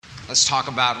Let's talk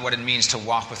about what it means to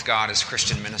walk with God as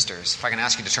Christian ministers. If I can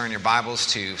ask you to turn your Bibles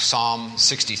to Psalm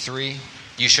 63.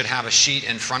 You should have a sheet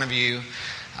in front of you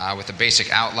with a basic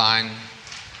outline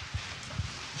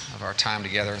of our time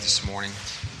together this morning.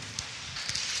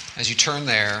 As you turn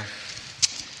there,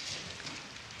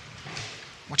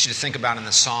 I want you to think about in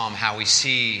the psalm how we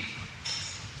see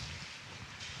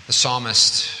the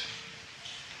psalmist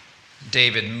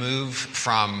David move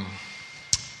from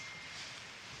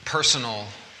personal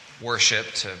worship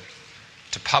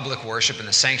to public worship in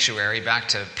the sanctuary, back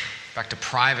to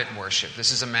private worship.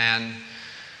 This is a man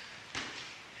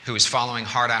who is following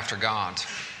hard after God.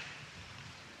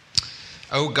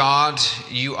 O God,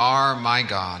 you are my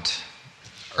God.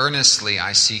 Earnestly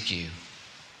I seek you.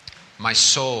 My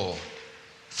soul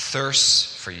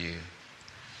thirsts for you.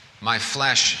 My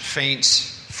flesh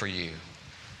faints for you,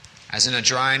 as in a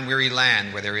dry and weary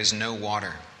land where there is no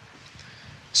water.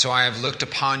 So I have looked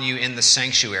upon you in the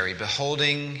sanctuary,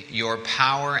 beholding your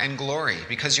power and glory,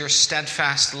 because your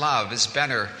steadfast love is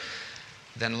better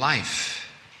than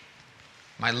life.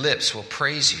 My lips will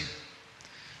praise you.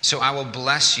 So I will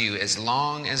bless you as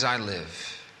long as I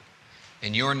live.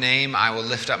 In your name I will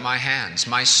lift up my hands.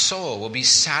 My soul will be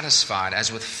satisfied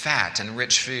as with fat and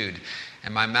rich food,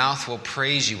 and my mouth will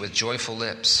praise you with joyful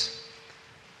lips.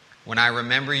 When I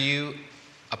remember you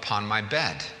upon my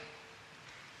bed,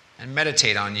 and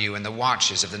meditate on you in the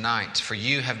watches of the night, for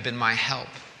you have been my help,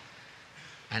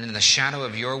 and in the shadow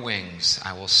of your wings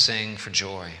I will sing for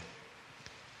joy.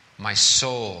 My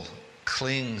soul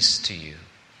clings to you.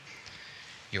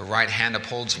 Your right hand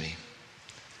upholds me.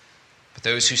 But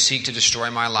those who seek to destroy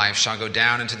my life shall go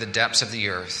down into the depths of the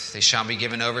earth. They shall be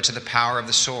given over to the power of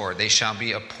the sword. They shall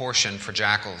be a portion for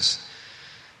jackals.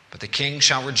 But the king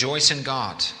shall rejoice in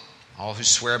God. All who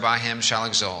swear by him shall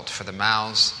exult, for the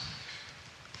mouths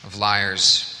of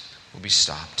liars will be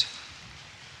stopped.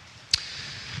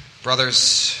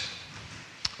 Brothers,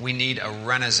 we need a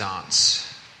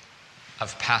renaissance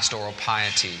of pastoral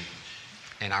piety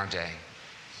in our day.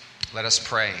 Let us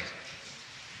pray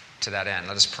to that end.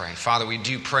 Let us pray. Father, we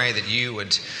do pray that you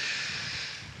would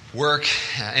work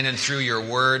in and through your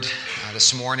word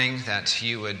this morning, that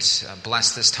you would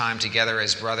bless this time together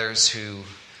as brothers who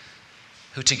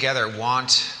together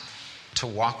want to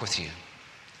walk with you.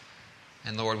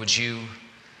 And Lord, would you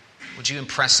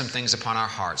impress some things upon our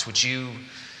hearts? Would you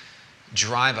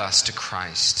drive us to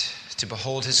Christ, to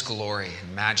behold his glory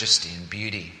and majesty and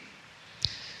beauty?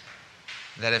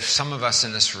 That if some of us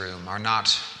in this room are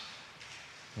not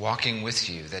walking with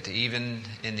you, that even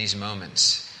in these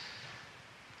moments,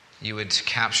 you would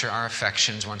capture our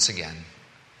affections once again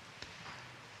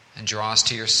and draw us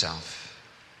to yourself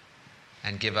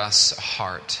and give us a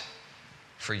heart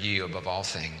for you above all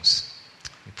things.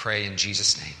 We pray in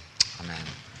Jesus' name. Amen.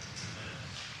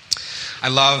 I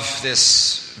love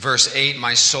this verse 8.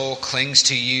 My soul clings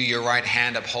to you. Your right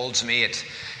hand upholds me. It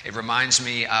reminds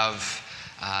me of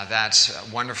that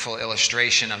wonderful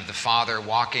illustration of the father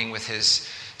walking with his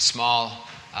small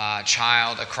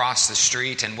child across the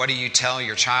street. And what do you tell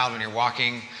your child when you're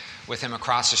walking with him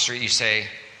across the street? You say,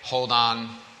 hold on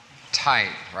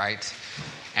tight, right?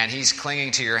 And he's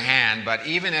clinging to your hand. But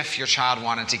even if your child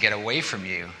wanted to get away from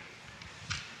you,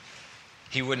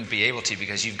 he wouldn't be able to,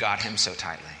 because you've got him so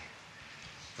tightly.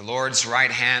 The Lord's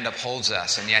right hand upholds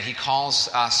us, and yet he calls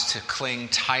us to cling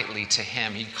tightly to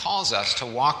him. He calls us to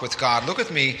walk with God. Look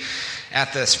with me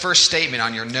at this first statement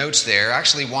on your notes there. I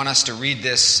actually want us to read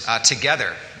this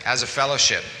together as a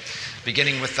fellowship,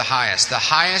 beginning with the highest. The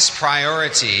highest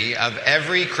priority of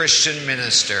every Christian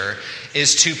minister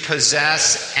is to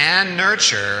possess and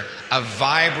nurture a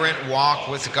vibrant walk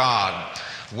with God.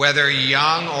 Whether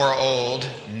young or old,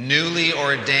 newly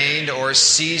ordained or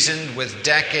seasoned with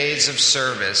decades of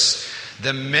service,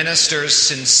 the minister's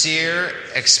sincere,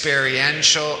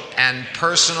 experiential, and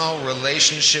personal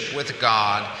relationship with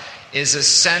God is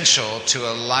essential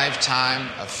to a lifetime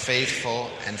of faithful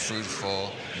and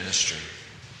fruitful ministry.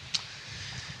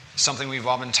 Something we've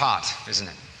all been taught, isn't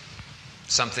it?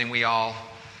 Something we all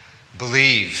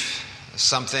believe,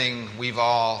 something we've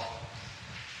all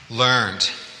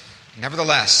learned.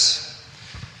 Nevertheless,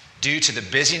 due to the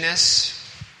busyness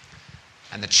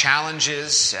and the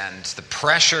challenges and the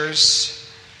pressures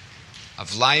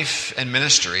of life and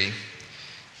ministry,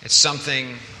 it's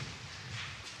something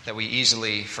that we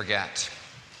easily forget.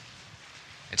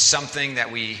 It's something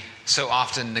that we so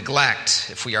often neglect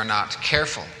if we are not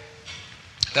careful.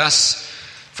 Thus,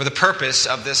 for the purpose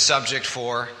of this subject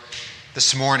for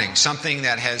this morning, something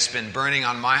that has been burning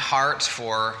on my heart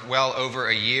for well over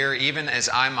a year, even as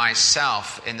I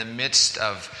myself, in the midst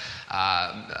of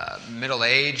middle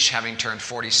age, having turned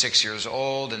 46 years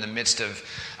old, in the midst of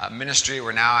ministry,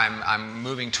 where now I'm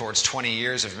moving towards 20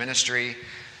 years of ministry.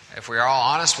 If we are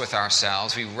all honest with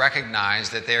ourselves, we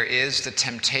recognize that there is the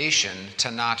temptation to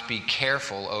not be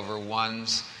careful over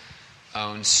one's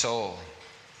own soul.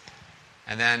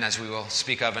 And then, as we will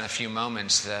speak of in a few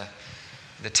moments,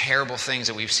 the terrible things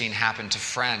that we've seen happen to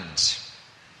friends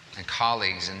and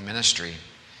colleagues in ministry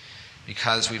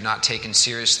because we've not taken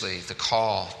seriously the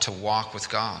call to walk with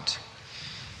God.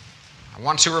 I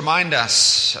want to remind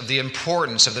us of the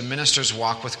importance of the minister's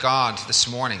walk with God this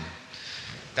morning.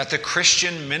 That the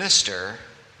Christian minister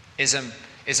is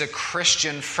a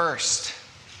Christian first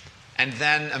and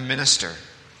then a minister.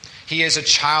 He is a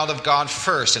child of God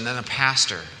first and then a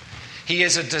pastor. He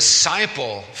is a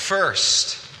disciple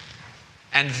first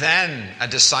and then a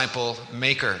disciple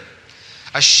maker.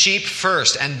 A sheep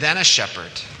first and then a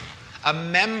shepherd. A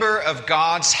member of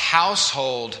God's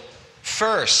household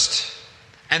first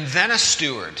and then a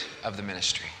steward of the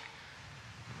ministry.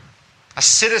 A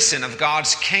citizen of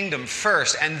God's kingdom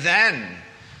first and then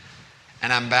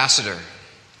an ambassador.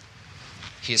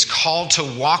 He is called to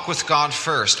walk with God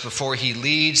first before he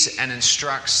leads and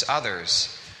instructs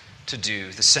others to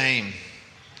do the same.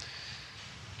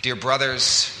 Dear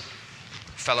brothers,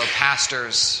 fellow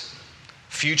pastors,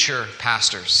 future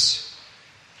pastors,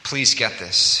 please get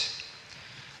this.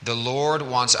 The Lord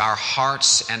wants our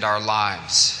hearts and our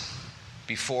lives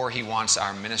before he wants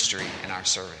our ministry and our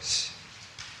service.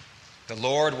 The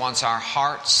Lord wants our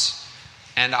hearts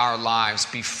and our lives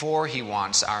before he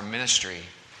wants our ministry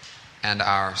and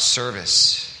our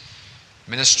service.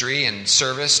 Ministry and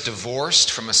service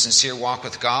divorced from a sincere walk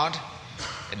with God,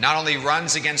 it not only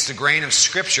runs against the grain of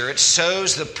Scripture, it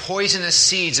sows the poisonous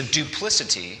seeds of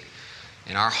duplicity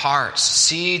in our hearts,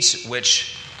 seeds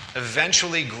which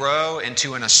eventually grow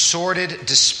into an assorted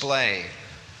display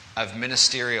of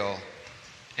ministerial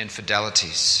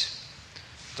infidelities.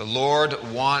 The Lord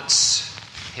wants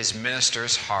his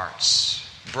ministers' hearts.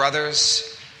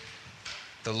 Brothers,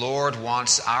 the Lord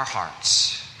wants our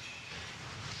hearts.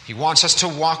 He wants us to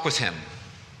walk with him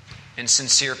in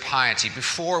sincere piety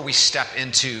before we step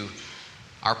into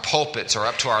our pulpits or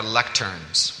up to our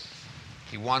lecterns.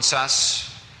 He wants us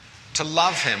to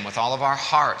love him with all of our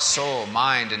heart, soul,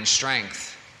 mind, and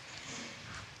strength.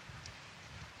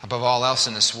 Above all else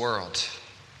in this world,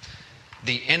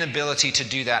 the inability to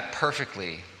do that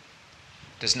perfectly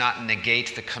does not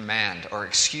negate the command or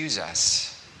excuse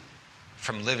us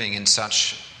from living in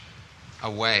such a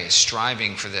way,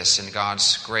 striving for this in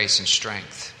God's grace and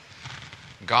strength.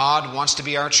 God wants to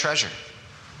be our treasure.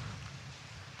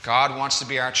 God wants to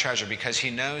be our treasure because he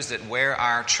knows that where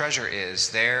our treasure is,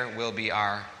 there will be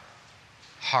our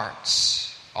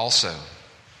hearts also.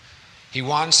 He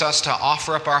wants us to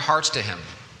offer up our hearts to him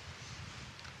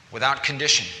without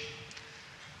condition,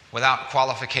 without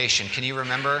qualification. Can you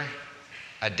remember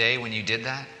a day when you did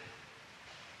that?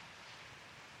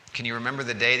 Can you remember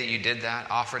the day that you did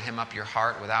that? Offered him up your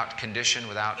heart without condition,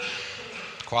 without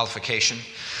qualification?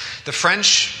 The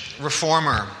French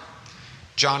reformer,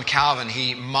 John Calvin,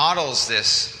 he models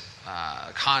this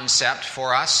concept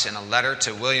for us in a letter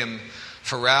to William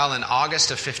Farel in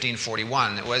August of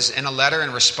 1541. It was in a letter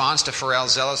in response to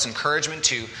Farel's zealous encouragement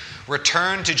to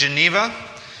return to Geneva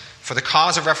for the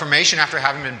cause of Reformation after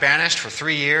having been banished for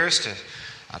 3 years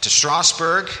to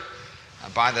Strasbourg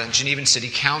by the Genevan City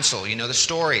Council. You know the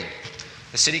story.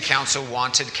 The City Council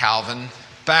wanted Calvin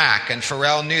back, and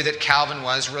Farel knew that Calvin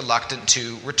was reluctant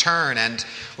to return and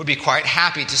would be quite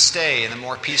happy to stay in the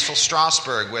more peaceful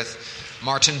Strasbourg with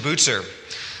Martin Bucer.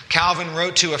 Calvin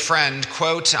wrote to a friend,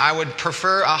 quote, "I would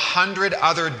prefer 100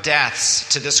 other deaths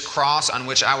to this cross on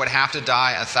which I would have to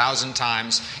die 1,000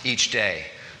 times each day."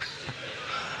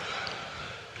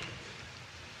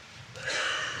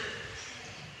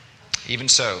 Even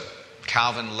so,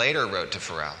 Calvin later wrote to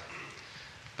Farel,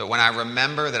 "But when I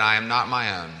remember that I am not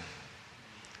my own,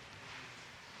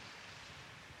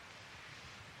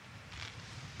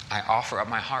 I offer up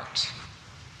my heart.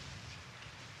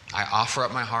 I offer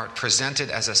up my heart, presented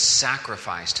as a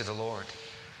sacrifice to the Lord.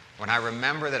 When I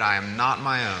remember that I am not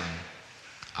my own,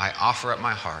 I offer up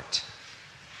my heart,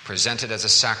 presented as a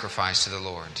sacrifice to the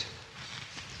Lord."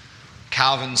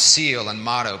 Calvin's seal and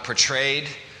motto, portrayed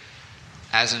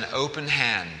as an open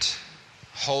hand,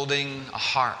 holding a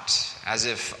heart, as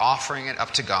if offering it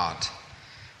up to God,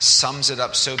 sums it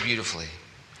up so beautifully.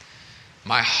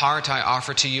 "My heart I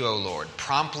offer to you, O Lord,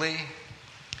 promptly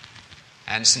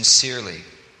and sincerely."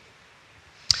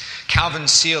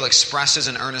 Calvin's seal expresses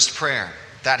an earnest prayer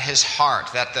that his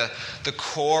heart, that the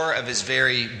core of his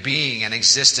very being and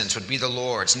existence would be the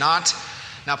Lord's. Now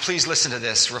please listen to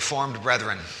this, Reformed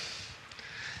brethren.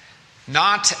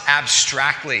 not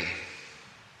abstractly,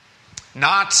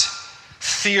 not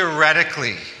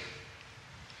theoretically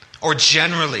or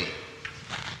generally,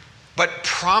 but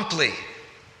promptly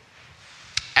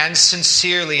and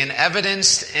sincerely, and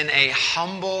evidenced in a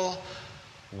humble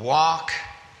walk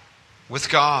with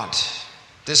God.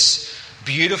 This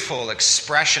beautiful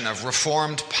expression of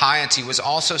Reformed piety was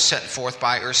also set forth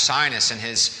by Ursinus in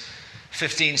his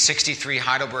 1563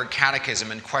 Heidelberg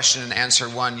Catechism in Question and Answer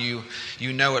 1.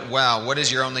 You know it well. What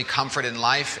is your only comfort in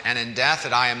life and in death?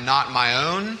 That I am not my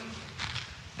own,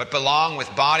 but belong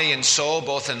with body and soul,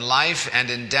 both in life and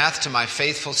in death, to my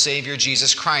faithful Savior,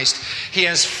 Jesus Christ. He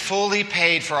has fully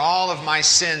paid for all of my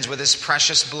sins with his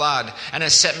precious blood and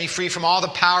has set me free from all the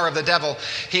power of the devil.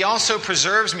 He also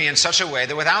preserves me in such a way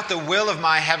that without the will of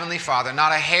my heavenly Father,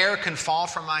 not a hair can fall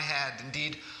from my head.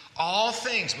 Indeed, all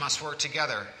things must work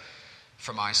together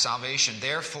for my salvation.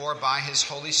 Therefore, by his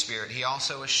Holy Spirit, he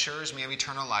also assures me of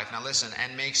eternal life. Now listen,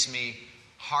 and makes me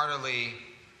heartily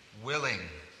willing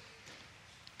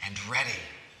and ready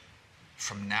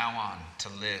from now on to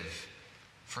live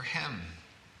for him.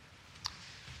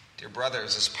 Dear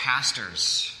brothers, as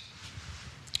pastors,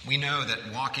 we know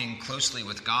that walking closely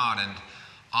with God and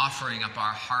offering up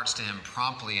our hearts to him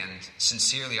promptly and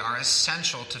sincerely are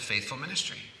essential to faithful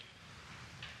ministry.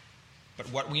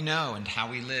 But what we know and how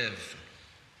we live,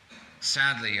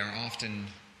 sadly, are often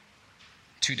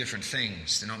two different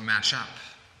things. They don't match up.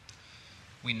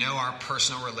 We know our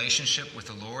personal relationship with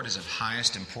the Lord is of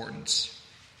highest importance.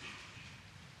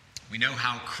 We know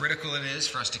how critical it is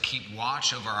for us to keep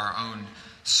watch over our own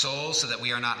souls so that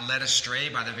we are not led astray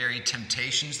by the very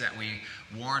temptations that we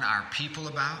warn our people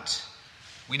about.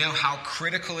 We know how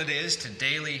critical it is to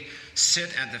daily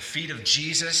sit at the feet of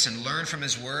Jesus and learn from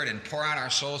his word and pour out our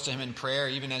souls to him in prayer,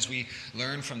 even as we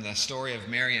learn from the story of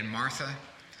Mary and Martha.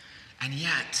 And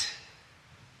yet,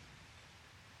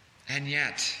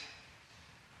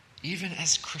 even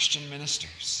as Christian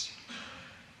ministers,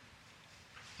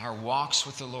 our walks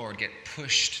with the Lord get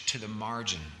pushed to the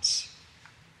margins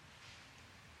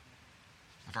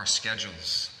of our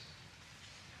schedules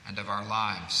and of our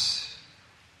lives.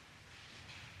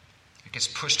 It gets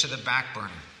pushed to the back burner,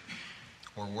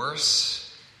 or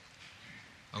worse,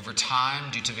 over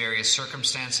time, due to various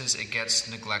circumstances, it gets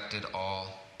neglected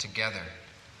altogether.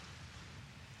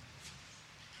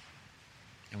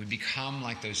 And we become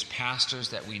like those pastors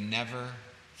that we never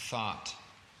thought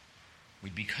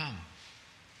we'd become,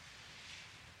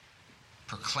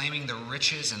 proclaiming the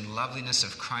riches and loveliness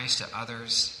of Christ to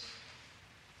others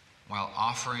while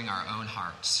offering our own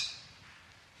hearts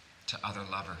to other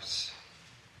lovers.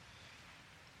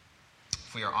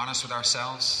 If we are honest with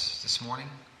ourselves this morning,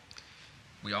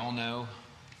 we all know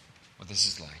what this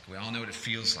is like. We all know what it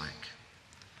feels like.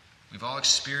 We've all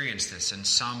experienced this in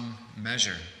some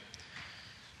measure.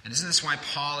 And isn't this why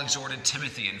Paul exhorted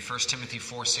Timothy in 1 Timothy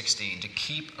 4:16 to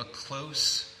keep a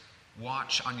close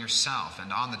watch on yourself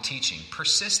and on the teaching?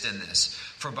 Persist in this,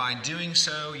 for by doing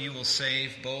so you will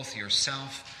save both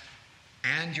yourself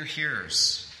and your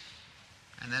hearers.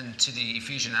 And then to the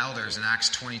Ephesian elders in Acts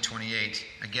 20:28,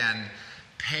 again,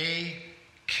 pay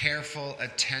careful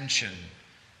attention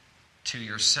to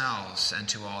yourselves and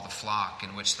to all the flock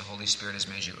in which the Holy Spirit has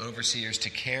made you overseers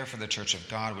to care for the church of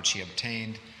God, which he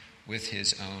obtained with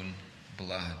his own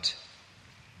blood.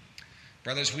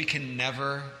 Brothers, we can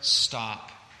never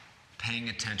stop paying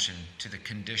attention to the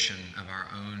condition of our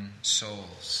own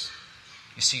souls.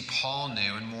 You see, Paul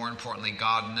knew, and more importantly,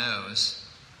 God knows,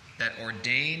 that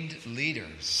ordained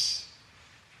leaders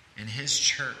in his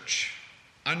church,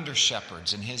 under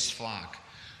shepherds in his flock,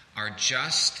 are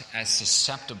just as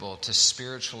susceptible to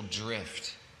spiritual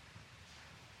drift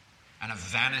and a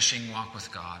vanishing walk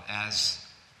with God as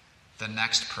the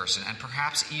next person, and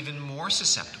perhaps even more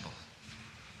susceptible,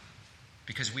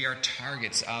 because we are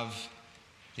targets of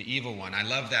the evil one. I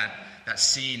love that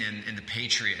scene in The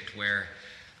Patriot where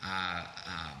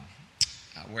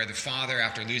the father,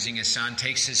 after losing his son,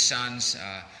 takes his sons,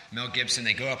 Mel Gibson,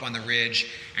 they go up on the ridge,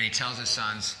 and he tells his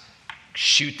sons,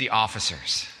 shoot the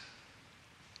officers.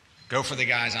 Go for the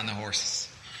guys on the horses.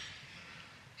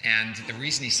 And the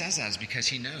reason he says that is because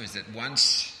he knows that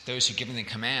once those who give him the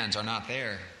commands are not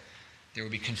there will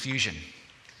be confusion,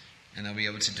 and they'll be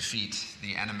able to defeat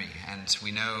the enemy. And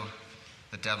we know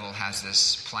the devil has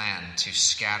this plan to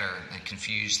scatter and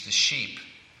confuse the sheep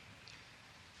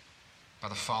by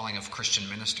the falling of Christian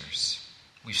ministers.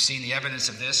 We've seen the evidence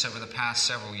of this over the past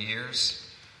several years.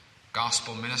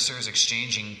 Gospel ministers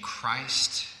exchanging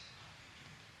Christ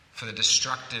for the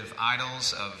destructive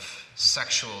idols of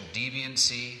sexual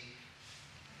deviancy,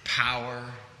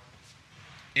 power,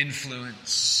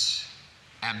 influence,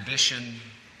 ambition,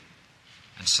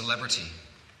 and celebrity.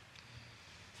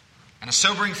 And a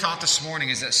sobering thought this morning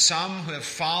is that some who have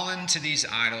fallen to these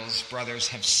idols, brothers,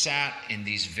 have sat in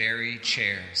these very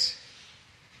chairs,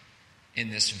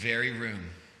 in this very room,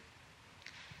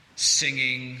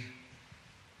 singing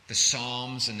the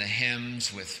psalms and the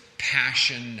hymns with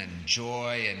passion and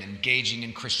joy and engaging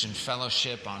in Christian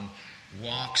fellowship on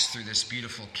walks through this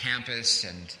beautiful campus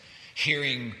and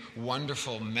hearing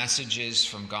wonderful messages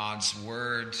from God's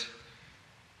Word.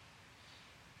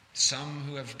 Some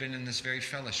who have been in this very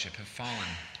fellowship have fallen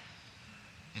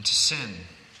into sin.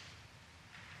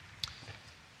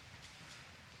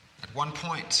 At one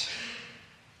point,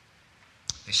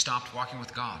 they stopped walking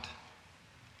with God.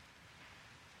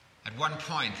 At one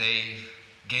point, they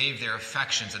gave their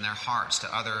affections and their hearts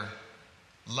to other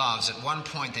loves. At one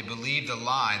point, they believed the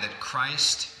lie that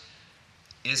Christ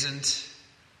isn't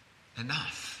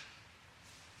enough.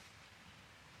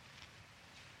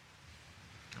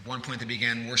 At one point, they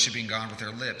began worshiping God with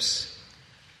their lips,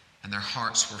 and their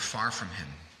hearts were far from Him.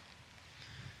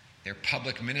 Their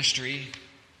public ministry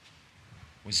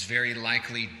was very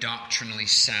likely doctrinally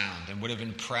sound and would have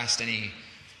impressed any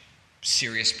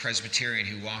serious Presbyterian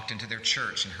who walked into their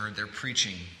church and heard their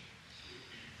preaching.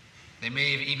 They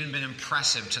may have even been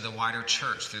impressive to the wider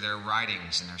church through their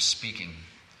writings and their speaking.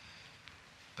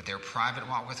 But their private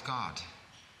walk with God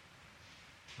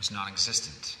was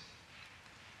non-existent.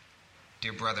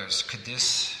 Dear brothers, could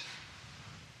this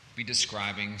be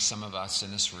describing some of us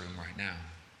in this room right now?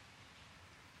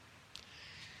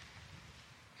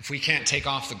 If we can't take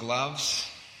off the gloves,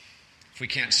 if we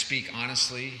can't speak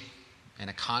honestly in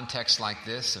a context like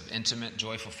this of intimate,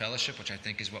 joyful fellowship, which I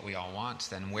think is what we all want,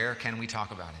 then where can we talk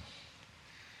about it?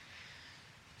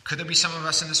 Could there be some of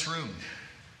us in this room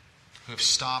who have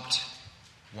stopped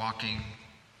walking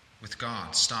with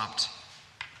God, stopped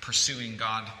pursuing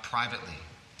God privately?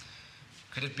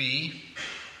 Could it be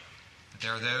that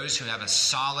there are those who have a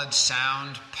solid,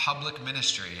 sound public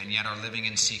ministry and yet are living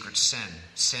in secret sin?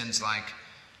 Sins like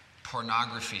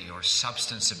pornography or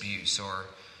substance abuse or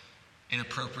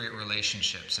inappropriate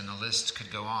relationships, and the list could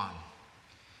go on.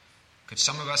 Could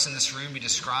some of us in this room be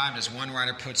described, as one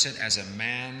writer puts it, as a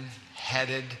man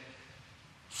headed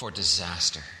for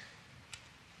disaster?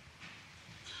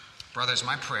 Brothers,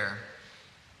 my prayer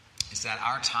is that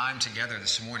our time together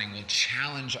this morning will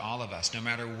challenge all of us, no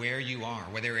matter where you are,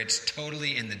 whether it's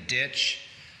totally in the ditch,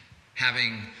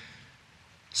 having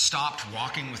stopped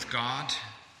walking with God,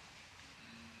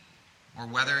 or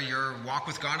whether your walk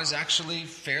with God is actually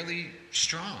fairly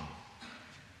strong.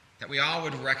 That we all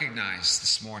would recognize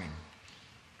this morning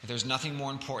that there's nothing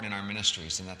more important in our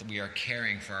ministries than that we are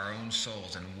caring for our own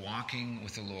souls and walking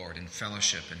with the Lord in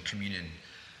fellowship and communion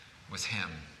with Him.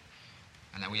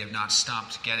 And that we have not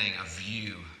stopped getting a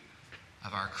view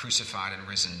of our crucified and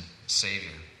risen Savior.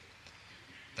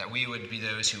 That we would be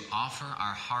those who offer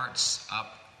our hearts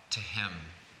up to Him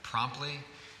promptly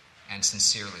and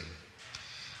sincerely.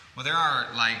 Well, there are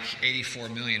like 84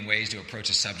 million ways to approach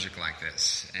a subject like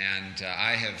this. And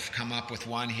I have come up with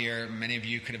one here. Many of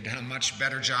you could have done a much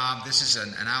better job. This is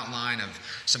an outline of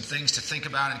some things to think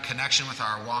about in connection with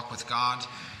our walk with God.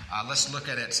 Let's look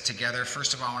at it together.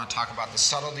 First of all, I want to talk about the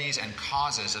subtleties and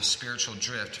causes of spiritual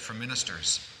drift for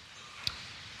ministers.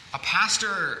 A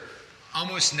pastor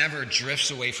almost never drifts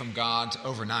away from God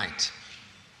overnight.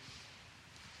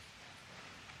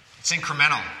 It's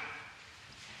incremental.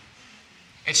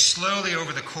 It's slowly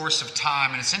over the course of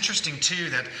time. And it's interesting, too,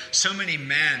 that so many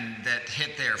men that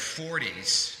hit their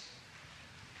 40s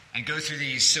and go through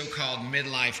these so-called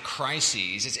midlife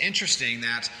crises, it's interesting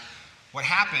that what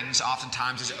happens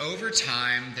oftentimes is over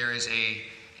time there is a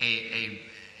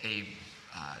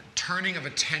turning of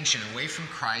attention away from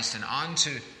Christ and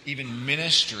onto even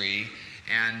ministry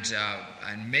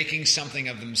and making something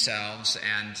of themselves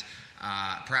and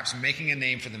perhaps making a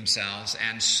name for themselves,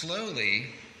 and slowly,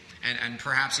 and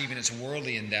perhaps even its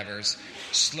worldly endeavors,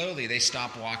 slowly they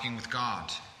stop walking with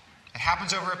God. It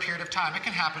happens over a period of time. It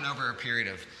can happen over a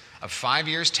period of 5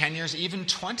 years, 10 years, even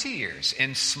 20 years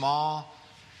in small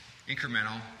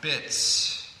incremental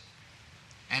bits.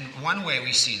 And one way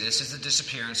we see this is the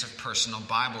disappearance of personal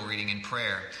Bible reading and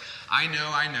prayer. I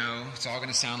know, it's all going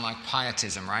to sound like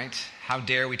pietism, right? How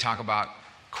dare we talk about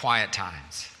quiet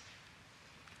times?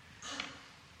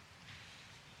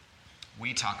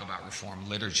 We talk about Reformed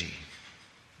liturgy.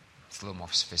 It's a little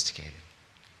more sophisticated.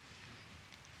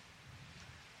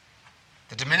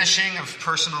 The diminishing of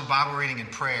personal Bible reading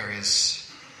and prayer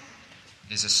is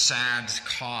a sad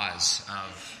cause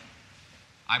of,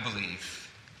 I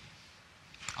believe,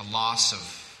 a loss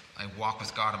of a walk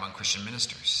with God among Christian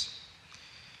ministers.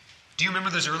 Do you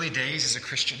remember those early days as a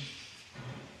Christian?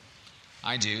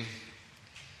 I do.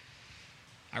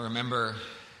 I remember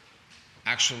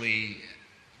actually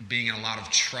being in a lot of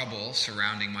trouble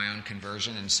surrounding my own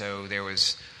conversion, and so there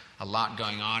was a lot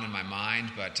going on in my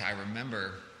mind, but I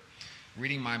remember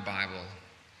reading my Bible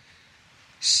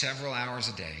several hours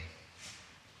a day.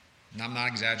 And I'm not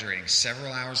exaggerating.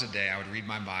 Several hours a day, I would read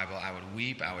my Bible, I would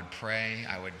weep, I would pray,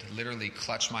 I would literally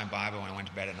clutch my Bible when I went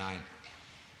to bed at night.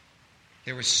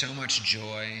 There was so much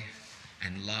joy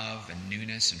and love and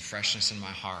newness and freshness in my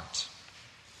heart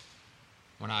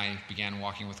when I began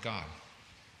walking with God.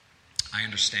 I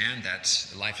understand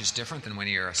that life is different than when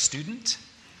you're a student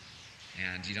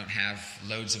and you don't have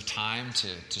loads of time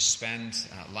to spend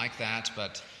like that,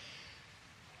 but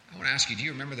I want to ask you, do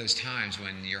you remember those times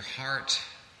when your heart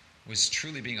was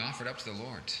truly being offered up to the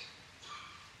Lord?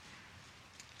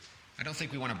 I don't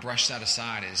think we want to brush that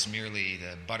aside as merely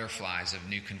the butterflies of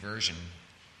new conversion.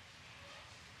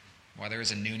 While there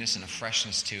is a newness and a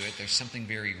freshness to it, there's something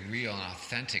very real and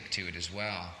authentic to it as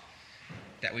well,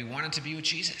 that we wanted to be with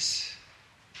Jesus.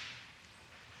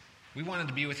 We wanted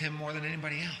to be with him more than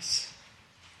anybody else.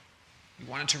 We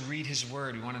wanted to read his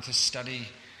word. We wanted to study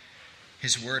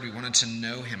his word. We wanted to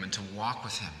know him and to walk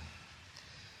with him.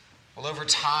 Well, over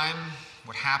time,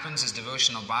 what happens is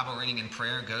devotional Bible reading and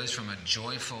prayer goes from a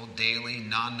joyful, daily,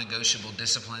 non-negotiable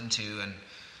discipline to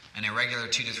an irregular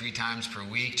 2 to 3 times per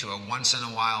week to a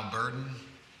once-in-a-while burden,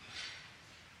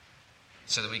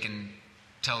 so that we can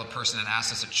tell the person that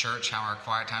asked us at church how our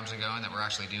quiet times are going that we're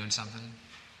actually doing something,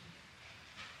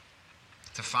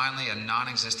 to finally a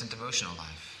non-existent devotional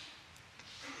life.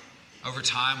 Over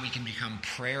time, we can become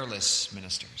prayerless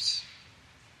ministers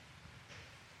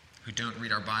who don't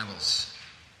read our Bibles.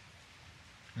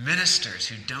 Ministers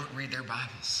who don't read their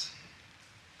Bibles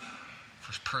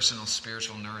for personal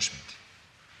spiritual nourishment.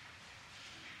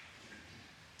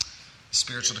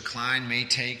 Spiritual decline may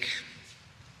take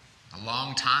a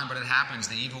long time, but it happens.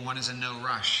 The evil one is in no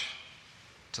rush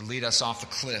to lead us off the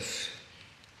cliff.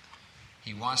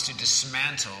 He wants to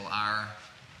dismantle our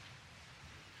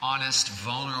honest,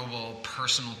 vulnerable,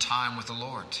 personal time with the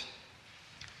Lord.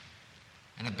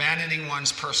 And abandoning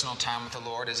one's personal time with the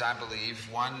Lord is, I believe,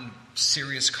 one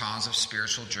serious cause of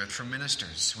spiritual drift for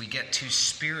ministers. We get too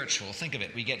spiritual. Think of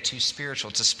it. We get too spiritual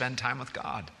to spend time with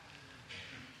God.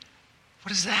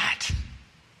 What is that?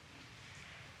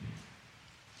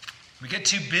 We get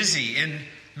too busy in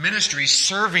ministry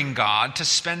serving God to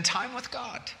spend time with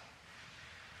God.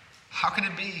 How can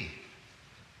it be?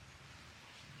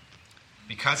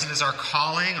 Because it is our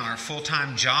calling, our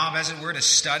full-time job, as it were, to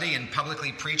study and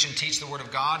publicly preach and teach the Word of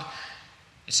God,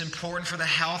 it's important for the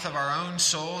health of our own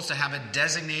souls to have a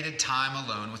designated time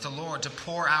alone with the Lord, to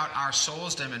pour out our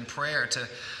souls to him in prayer, to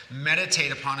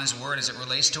meditate upon his Word as it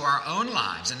relates to our own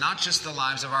lives and not just the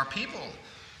lives of our people,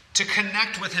 to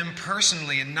connect with him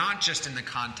personally and not just in the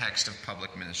context of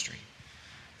public ministry.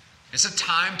 It's a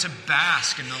time to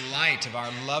bask in the light of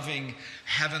our loving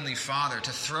Heavenly Father,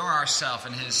 to throw ourselves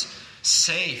in his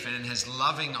safe and in his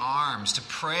loving arms, to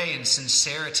pray in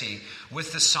sincerity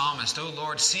with the psalmist, "O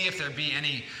Lord, see if there be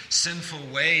any sinful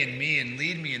way in me and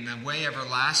lead me in the way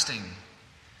everlasting."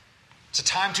 It's a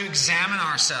time to examine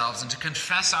ourselves and to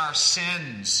confess our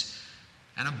sins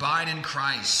and abide in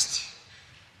Christ.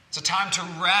 It's a time to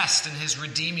rest in his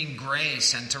redeeming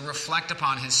grace and to reflect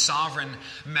upon his sovereign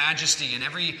majesty in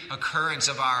every occurrence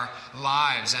of our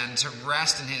lives, and to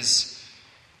rest in his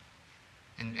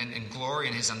and glory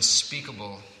in his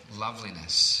unspeakable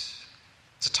loveliness.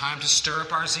 It's a time to stir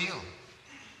up our zeal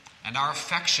and our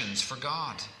affections for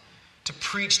God, to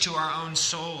preach to our own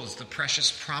souls the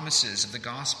precious promises of the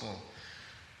gospel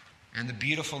and the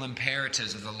beautiful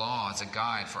imperatives of the law as a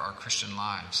guide for our Christian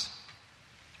lives.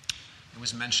 It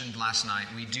was mentioned last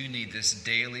night, we do need this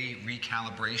daily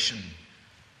recalibration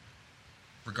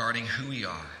regarding who we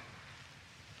are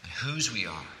and whose we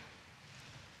are,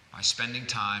 by spending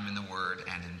time in the Word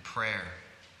and in prayer.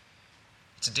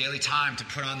 It's a daily time to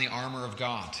put on the armor of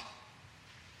God.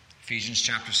 Ephesians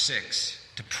chapter 6,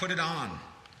 to put it on.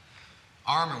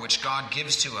 Armor which God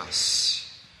gives to us.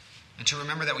 And to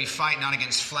remember that we fight not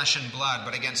against flesh and blood,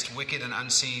 but against wicked and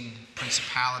unseen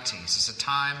principalities. It's a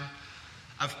time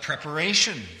of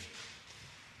preparation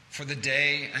for the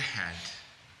day ahead.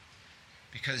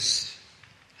 Because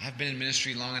I've been in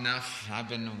ministry long enough, I've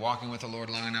been walking with the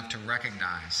Lord long enough to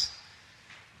recognize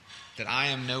that I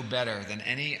am no better than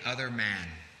any other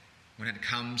man when it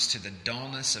comes to the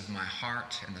dullness of my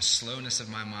heart and the slowness of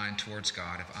my mind towards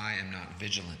God if I am not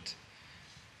vigilant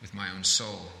with my own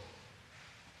soul.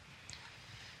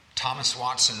 Thomas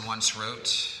Watson once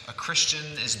wrote, "A Christian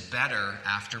is better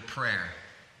after prayer.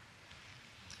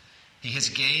 He has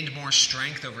gained more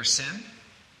strength over sin,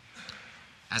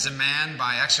 as a man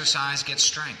by exercise gets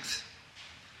strength.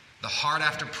 The heart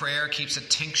after prayer keeps a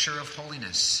tincture of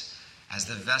holiness as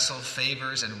the vessel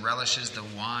favors and relishes the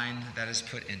wine that is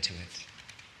put into it.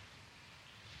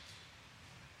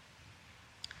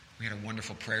 We had a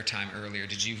wonderful prayer time earlier.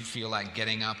 Did you feel like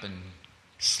getting up and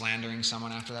slandering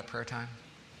someone after that prayer time?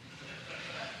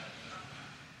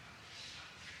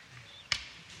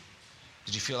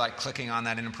 Did you feel like clicking on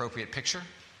that inappropriate picture?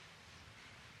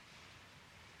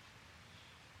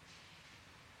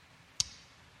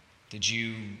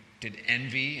 Did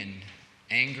envy and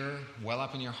anger well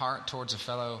up in your heart towards a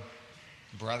fellow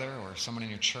brother or someone in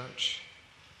your church?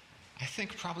 I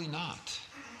think probably not.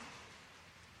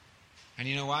 And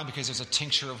you know why? Because there's a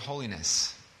tincture of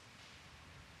holiness.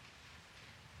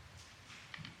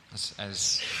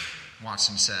 As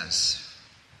Watson says,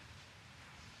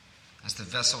 as the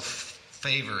vessel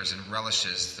favors and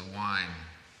relishes the wine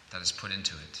that is put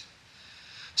into it.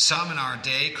 Some in our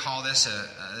day call this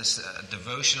a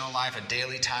devotional life, a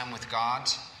daily time with God.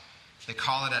 They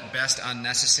call it at best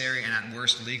unnecessary and at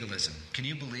worst legalism. Can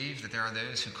you believe that there are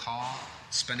those who call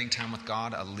spending time with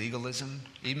God a legalism,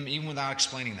 even without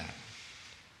explaining that?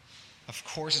 Of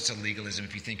course it's a legalism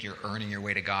if you think you're earning your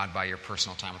way to God by your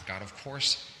personal time with God. Of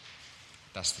course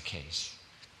that's the case.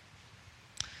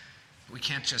 We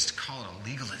can't just call it a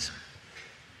legalism,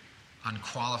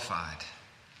 unqualified.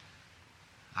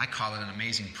 I call it an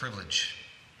amazing privilege.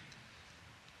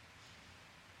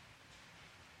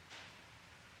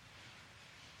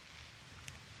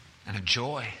 And a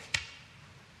joy.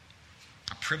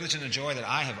 A privilege and a joy that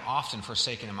I have often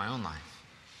forsaken in my own life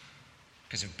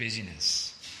because of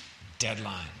busyness,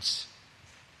 deadlines.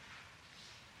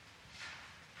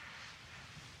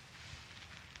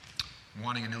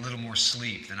 Wanting a little more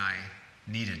sleep than I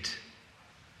needed.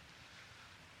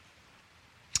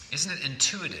 Isn't it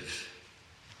intuitive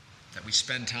that we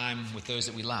spend time with those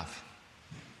that we love?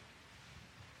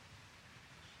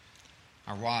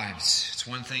 Our wives. It's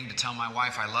one thing to tell my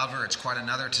wife I love her. It's quite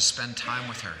another to spend time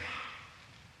with her.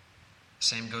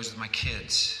 Same goes with my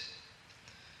kids.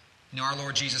 You know, our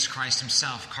Lord Jesus Christ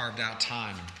himself carved out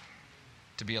time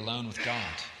to be alone with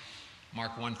God.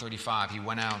 Mark 1:35, he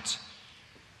went out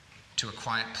to a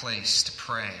quiet place to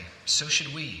pray. So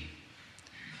should we.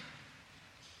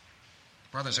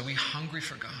 Brothers, are we hungry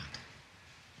for God?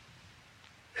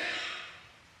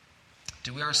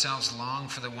 Do we ourselves long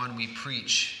for the one we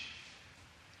preach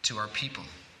to our people?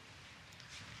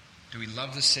 Do we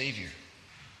love the Savior?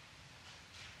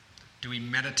 Do we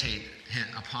meditate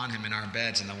upon him in our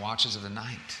beds in the watches of the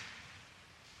night?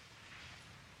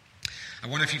 I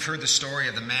wonder if you've heard the story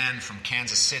of the man from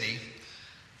Kansas City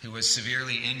who was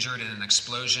severely injured in an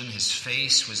explosion. His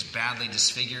face was badly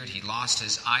disfigured. He lost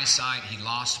his eyesight. He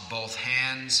lost both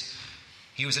hands.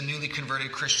 He was a newly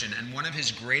converted Christian, and one of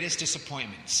his greatest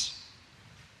disappointments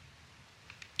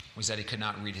was that he could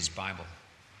not read his Bible.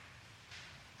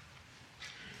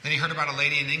 Then he heard about a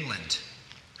lady in England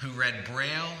who read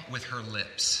Braille with her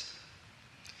lips.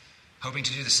 Hoping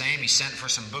to do the same, he sent for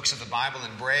some books of the Bible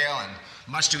in Braille, and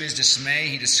much to his dismay,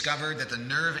 he discovered that the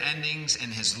nerve endings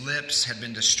in his lips had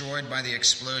been destroyed by the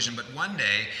explosion. But one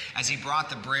day, as he brought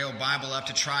the Braille Bible up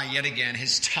to try yet again,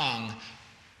 his tongue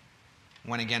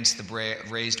went against the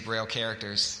raised Braille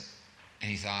characters, and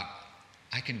he thought,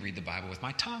 I can read the Bible with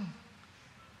my tongue.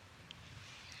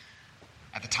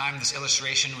 At the time this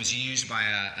illustration was used by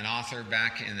an author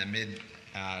back in the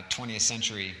mid-20th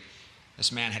century,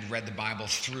 this man had read the Bible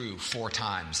through 4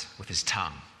 times with his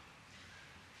tongue.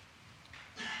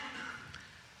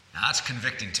 Now that's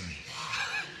convicting to me.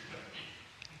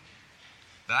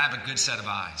 That I have a good set of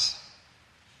eyes.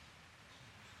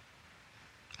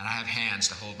 And I have hands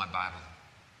to hold my Bible.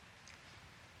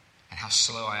 And how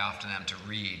slow I often am to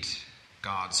read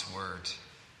God's word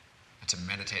and to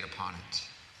meditate upon it.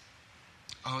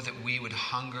 Oh, that we would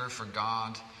hunger for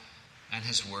God and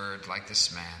his word like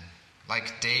this man,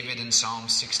 like David in Psalm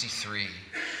 63.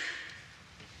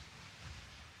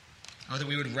 Oh, that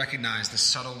we would recognize the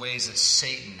subtle ways that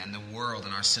Satan and the world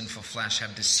and our sinful flesh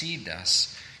have deceived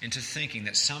us into thinking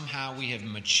that somehow we have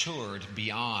matured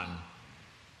beyond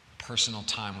personal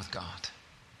time with God.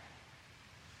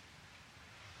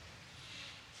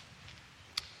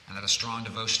 And that a strong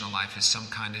devotional life is some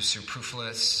kind of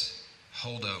superfluous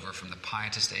holdover from the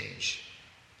pietist age.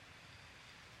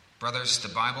 Brothers, the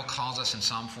Bible calls us in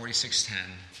Psalm 46:10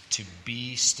 to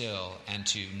be still and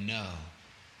to know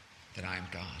that I am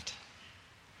God.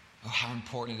 Oh, how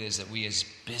important it is that we as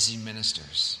busy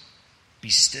ministers be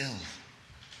still.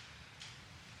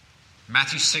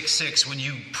 Matthew 6:6, when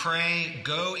you pray,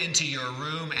 go into your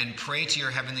room and pray to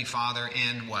your heavenly Father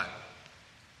in what?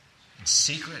 In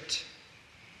secret.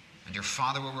 And your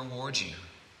Father will reward you.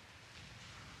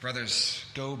 Brothers,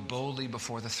 go boldly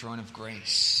before the throne of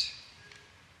grace.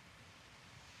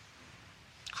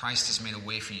 Christ has made a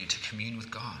way for you to commune with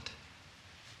God.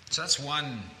 So that's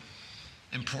one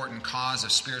important cause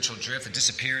of spiritual drift, the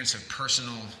disappearance of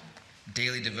personal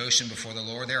daily devotion before the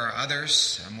Lord. There are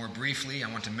others. More briefly, I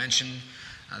want to mention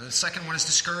the second one is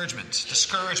discouragement.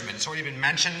 Discouragement. It's already been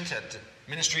mentioned that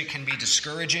ministry can be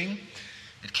discouraging.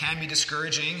 It can be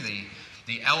discouraging.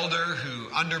 The elder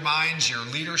who undermines your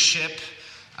leadership,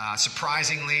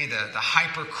 surprisingly, the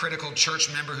hypercritical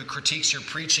church member who critiques your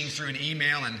preaching through an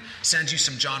email and sends you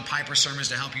some John Piper sermons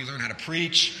to help you learn how to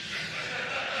preach.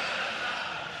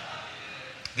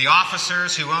 The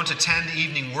officers who won't attend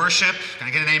evening worship. Can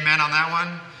I get an amen on that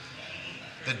one?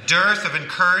 The dearth of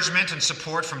encouragement and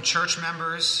support from church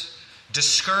members.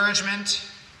 Discouragement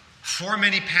for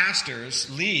many pastors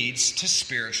leads to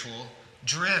spiritual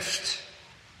drift.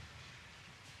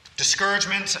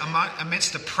 Discouragement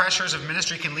amidst the pressures of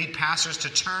ministry can lead pastors to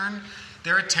turn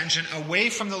their attention away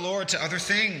from the Lord to other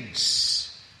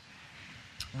things.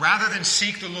 Rather than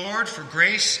seek the Lord for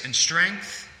grace and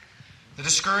strength, the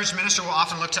discouraged minister will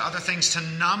often look to other things to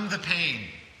numb the pain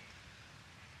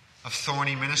of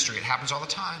thorny ministry. It happens all the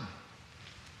time.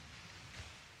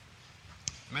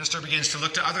 The minister begins to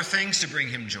look to other things to bring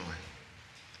him joy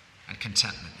and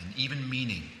contentment and even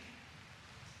meaning.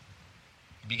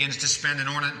 He begins to spend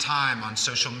inordinate time on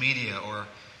social media or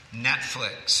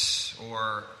Netflix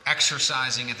or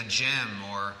exercising at the gym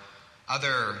or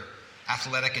other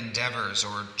athletic endeavors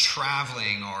or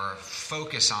traveling or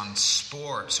focus on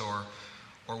sports or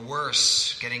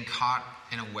worse, getting caught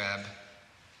in a web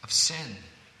of sin.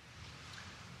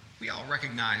 We all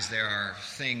recognize there are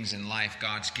things in life,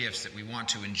 God's gifts, that we want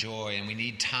to enjoy, and we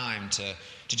need time to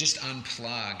just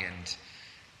unplug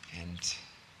and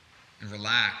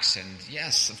relax. And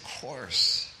yes, of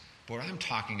course, but what I'm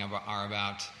talking about are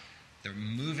about the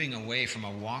moving away from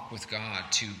a walk with God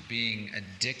to being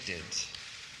addicted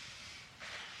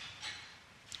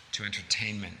to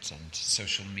entertainment and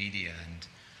social media and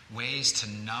ways to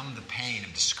numb the pain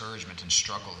of discouragement and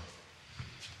struggle.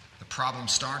 The problem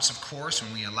starts, of course,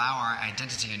 when we allow our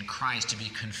identity in Christ to be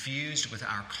confused with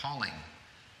our calling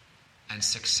and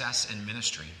success in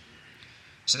ministry,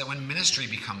 so that when ministry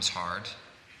becomes hard,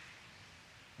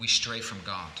 we stray from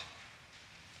God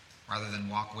rather than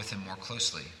walk with Him more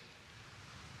closely,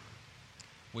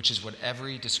 which is what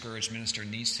every discouraged minister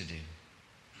needs to do.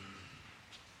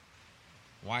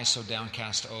 Why so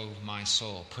downcast, O my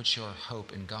soul? Put your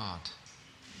hope in God.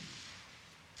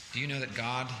 Do you know that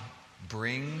God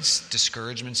brings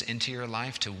discouragements into your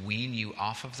life to wean you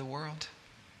off of the world,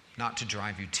 not to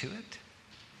drive you to it?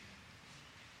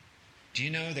 Do you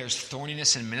know there's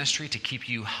thorniness in ministry to keep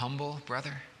you humble,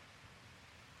 brother?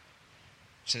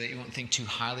 So that you won't think too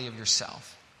highly of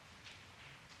yourself.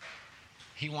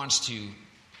 He wants to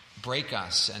break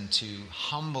us and to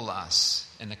humble us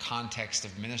in the context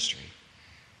of ministry,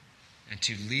 and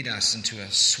to lead us into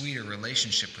a sweeter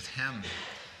relationship with Him.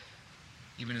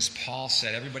 Even as Paul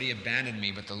said, everybody abandoned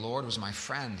me, but the Lord was my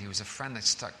friend. He was a friend that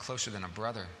stuck closer than a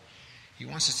brother. He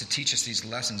wants us to teach us these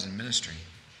lessons in ministry.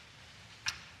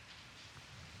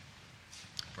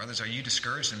 Brothers, are you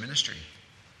discouraged in ministry?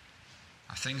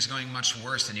 Are things going much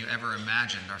worse than you ever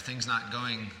imagined? Are things not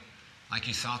going like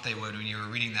you thought they would when you were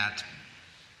reading that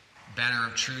Banner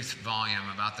of Truth volume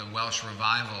about the Welsh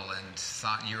revival and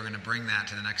thought you were going to bring that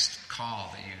to the next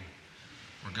call that you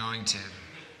were going to?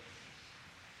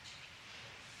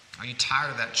 Are you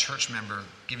tired of that church member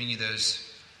giving you those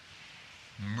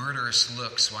murderous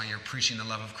looks while you're preaching the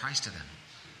love of Christ to them?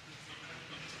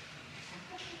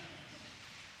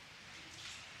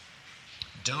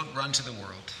 Don't run to the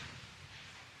world.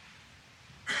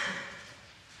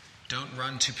 Don't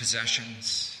run to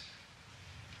possessions.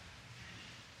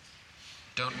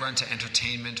 Don't run to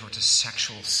entertainment or to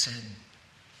sexual sin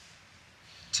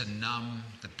to numb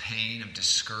the pain of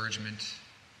discouragement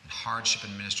and hardship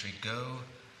in ministry. Go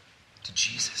to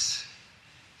Jesus.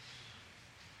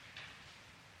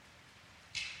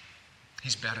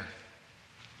 He's better.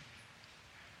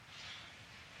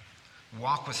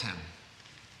 Walk with Him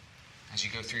as you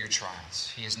go through your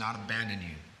trials. He has not abandoned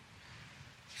you.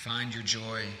 Find your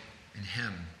joy in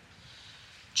Him.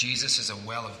 Jesus is a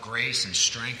well of grace and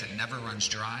strength that never runs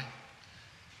dry,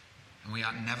 and we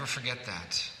ought never forget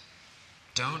that.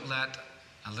 Don't let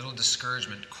a little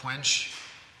discouragement quench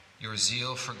your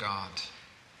zeal for God.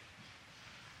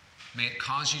 May it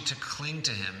cause you to cling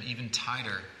to Him even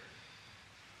tighter.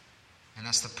 And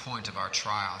that's the point of our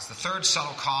trials. The third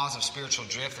subtle cause of spiritual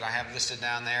drift that I have listed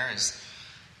down there is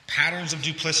patterns of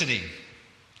duplicity.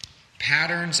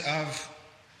 Patterns of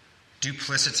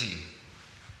duplicity.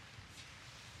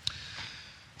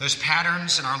 Those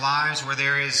patterns in our lives where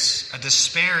there is a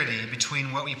disparity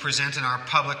between what we present in our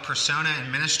public persona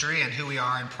and ministry and who we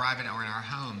are in private or in our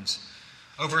homes.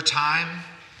 Over time,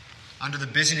 under the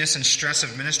busyness and stress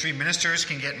of ministry, ministers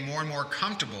can get more and more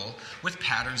comfortable with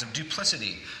patterns of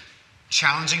duplicity,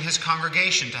 challenging his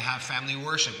congregation to have family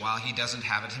worship while he doesn't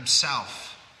have it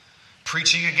himself,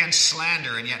 preaching against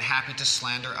slander and yet happy to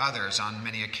slander others on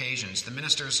many occasions. The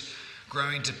minister's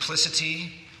growing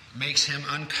duplicity makes him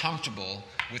uncomfortable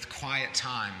with quiet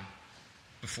time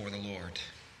before the Lord.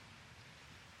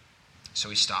 So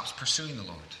he stops pursuing the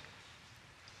Lord.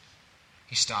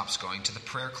 He stops going to the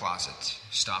prayer closet,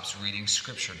 stops reading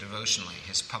scripture devotionally.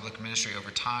 His public ministry over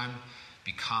time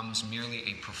becomes merely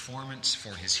a performance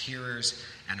for his hearers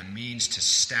and a means to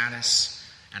status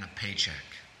and a paycheck.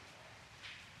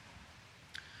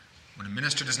 When a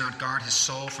minister does not guard his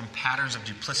soul from patterns of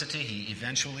duplicity, he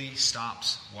eventually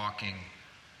stops walking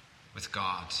with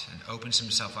God and opens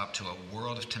himself up to a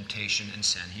world of temptation and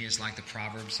sin. He is, like the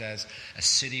proverb says, a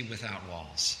city without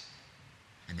walls,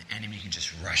 and the enemy can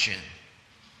just rush in.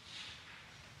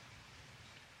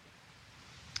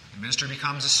 The minister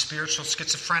becomes a spiritual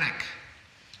schizophrenic,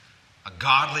 a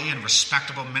godly and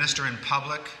respectable minister in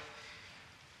public,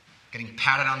 getting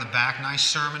patted on the back, nice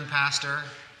sermon, pastor,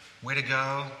 way to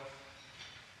go.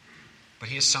 But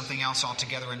he is something else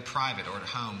altogether in private or at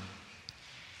home.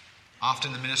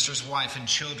 Often the minister's wife and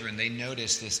children, they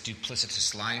notice this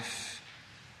duplicitous life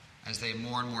as they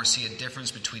more and more see a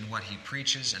difference between what he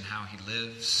preaches and how he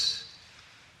lives.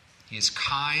 He is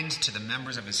kind to the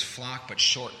members of his flock, but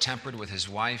short-tempered with his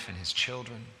wife and his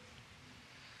children.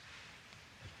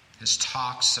 His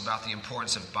talks about the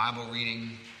importance of Bible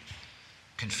reading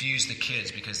confuse the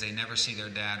kids because they never see their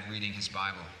dad reading his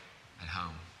Bible at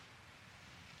home.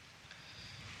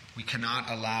 We cannot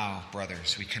allow,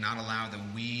 brothers, we cannot allow the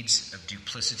weeds of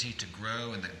duplicity to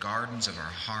grow in the gardens of our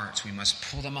hearts. We must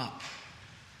pull them up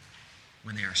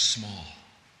when they are small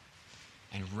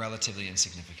and relatively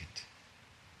insignificant.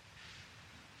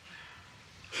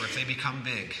 For if they become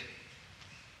big,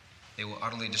 they will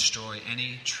utterly destroy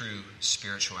any true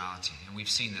spirituality. And we've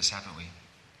seen this, haven't we?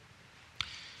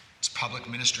 It's public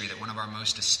ministry that one of our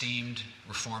most esteemed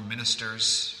Reformed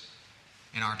ministers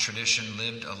in our tradition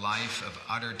lived a life of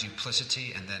utter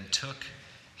duplicity and then took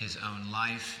his own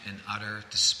life in utter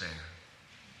despair.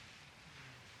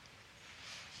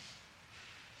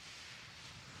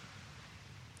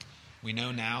 We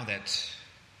know now that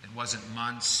it wasn't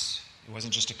months, it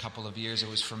wasn't just a couple of years, it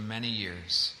was for many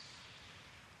years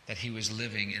that he was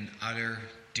living in utter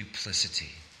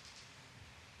duplicity,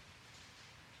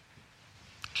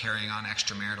 carrying on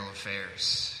extramarital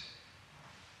affairs,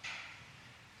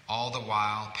 all the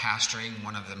while pastoring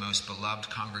one of the most beloved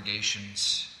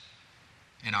congregations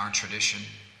in our tradition,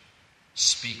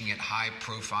 speaking at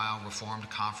high-profile Reformed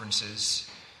conferences,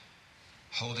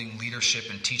 holding leadership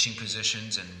and teaching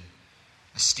positions in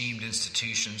esteemed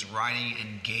institutions, writing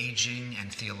engaging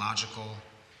and theologically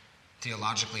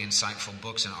insightful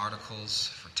books and articles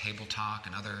for Table Talk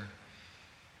and other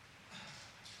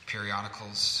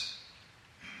periodicals.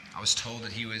 I was told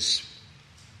that he was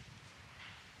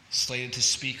slated to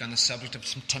speak on the subject of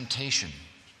temptation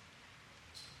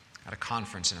at a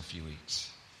conference in a few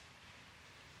weeks.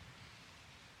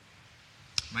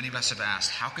 Many of us have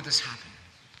asked, how could this happen?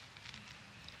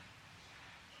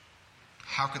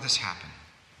 How could this happen?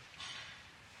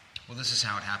 Well, this is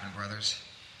how it happened, brothers.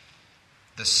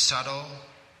 The subtle,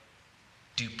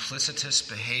 duplicitous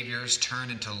behaviors turned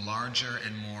into larger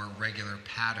and more regular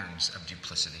patterns of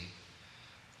duplicity,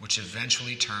 which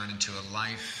eventually turned into a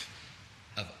life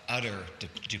of utter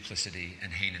duplicity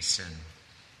and heinous sin.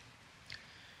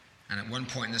 And at one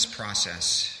point in this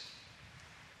process,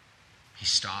 he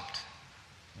stopped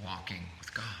walking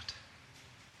with God.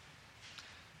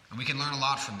 And we can learn a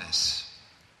lot from this.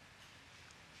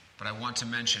 But I want to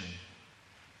mention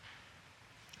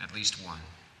at least one.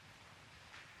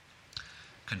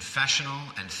 Confessional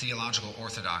and theological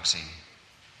orthodoxy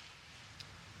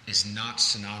is not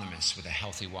synonymous with a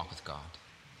healthy walk with God.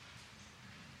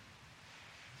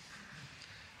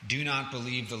 Do not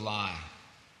believe the lie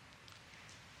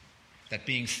that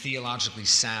being theologically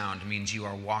sound means you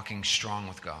are walking strong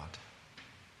with God.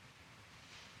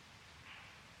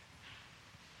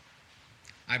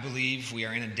 I believe we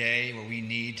are in a day where we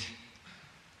need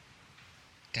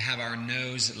to have our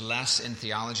nose less in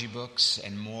theology books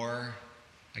and more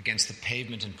against the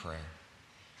pavement in prayer.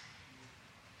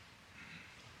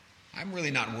 I'm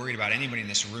really not worried about anybody in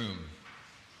this room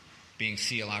being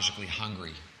theologically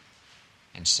hungry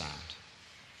and sound.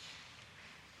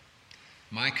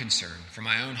 My concern for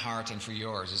my own heart and for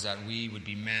yours is that we would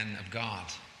be men of God,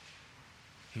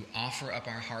 who offer up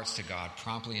our hearts to God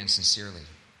promptly and sincerely.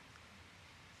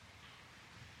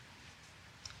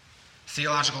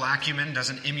 Theological acumen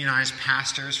doesn't immunize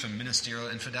pastors from ministerial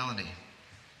infidelity.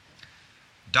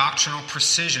 Doctrinal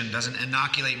precision doesn't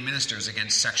inoculate ministers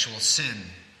against sexual sin.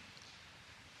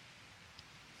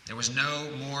 There was no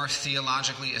more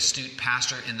theologically astute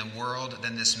pastor in the world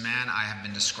than this man I have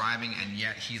been describing, and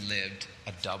yet he lived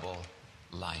a double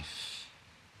life.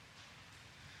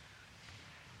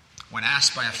 When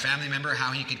asked by a family member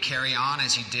how he could carry on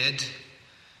as he did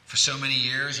for so many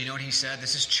years, you know what he said?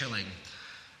 This is chilling.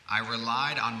 I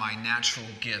relied on my natural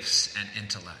gifts and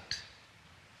intellect.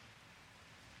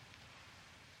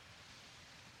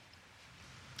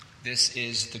 This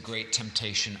is the great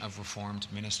temptation of Reformed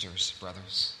ministers,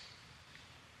 brothers.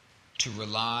 To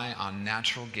rely on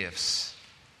natural gifts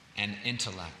and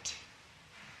intellect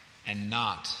and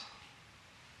not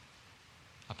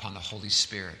upon the Holy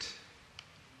Spirit.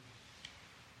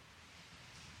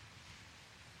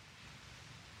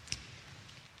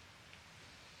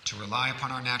 To rely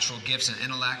upon our natural gifts and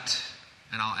intellect,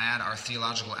 and I'll add our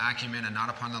theological acumen, and not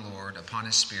upon the Lord, upon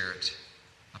His Spirit,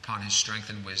 upon His strength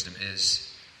and wisdom, is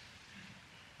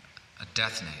a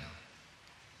death nail.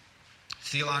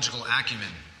 Theological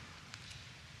acumen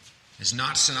is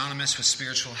not synonymous with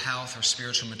spiritual health or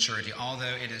spiritual maturity,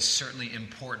 although it is certainly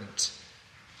important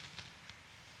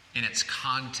in its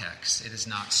context. It is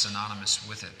not synonymous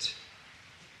with it.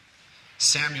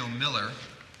 Samuel Miller,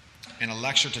 in a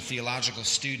lecture to theological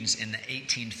students in the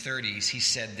 1830s, he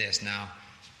said this. Now,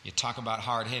 you talk about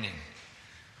hard-hitting.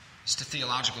 It's to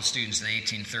theological students in the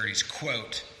 1830s,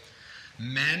 quote,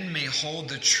 "Men may hold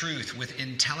the truth with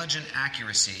intelligent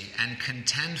accuracy and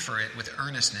contend for it with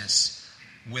earnestness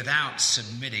without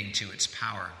submitting to its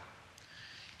power.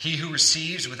 He who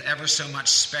receives with ever so much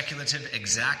speculative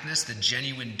exactness the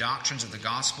genuine doctrines of the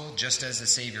gospel, just as the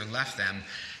Savior left them,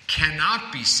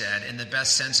 cannot be said, in the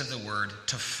best sense of the word,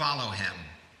 to follow him,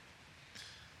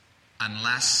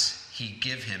 unless he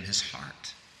give him his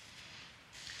heart,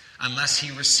 unless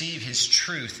he receive his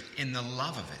truth in the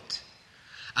love of it,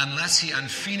 unless he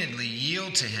unfeignedly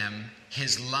yield to him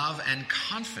his love and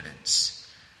confidence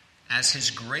as his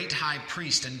great high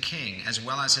priest and king, as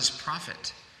well as his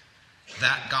prophet.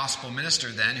 That gospel minister,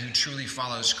 then, who truly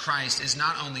follows Christ, is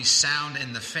not only sound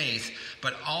in the faith,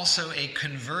 but also a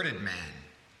converted man,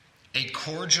 a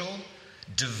cordial,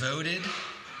 devoted,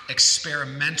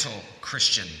 experimental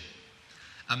Christian,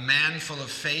 a man full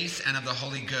of faith and of the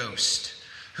Holy Ghost,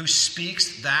 who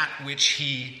speaks that which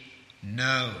he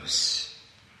knows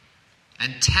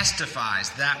and testifies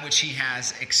that which he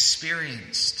has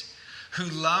experienced, who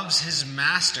loves his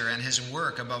master and his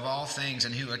work above all things,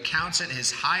 and who accounts it his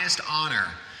highest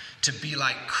honor to be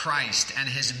like Christ, and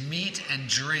his meat and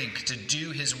drink to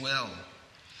do his will.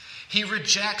 He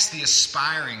rejects the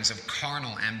aspirings of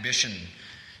carnal ambition.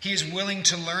 He is willing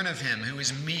to learn of him who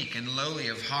is meek and lowly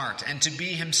of heart, and to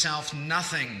be himself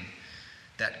nothing,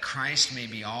 that Christ may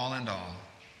be all and all.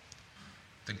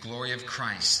 The glory of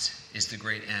Christ is the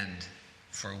great end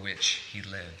for which he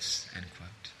lives." End quote.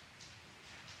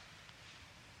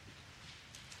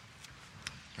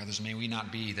 Brothers, may we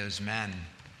not be those men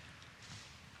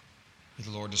who the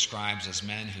Lord describes as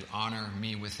men who honor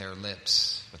me with their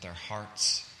lips, but their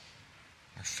hearts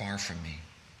are far from me.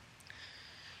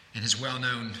 In his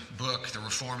well-known book, The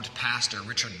Reformed Pastor,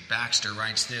 Richard Baxter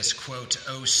writes this, quote,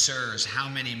 "O sirs, how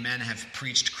many men have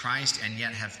preached Christ and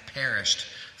yet have perished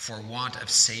for want of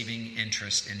saving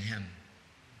interest in him?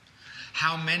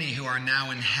 How many who are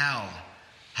now in hell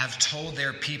have told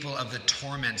their people of the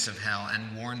torments of hell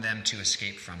and warned them to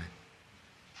escape from it?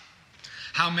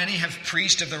 How many have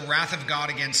preached of the wrath of God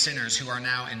against sinners who are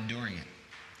now enduring it?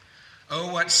 Oh,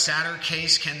 what sadder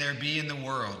case can there be in the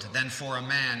world than for a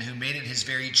man who made it his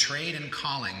very trade and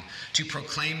calling to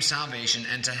proclaim salvation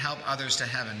and to help others to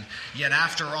heaven, yet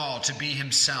after all to be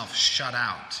himself shut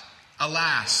out?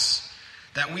 Alas,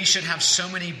 that we should have so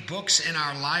many books in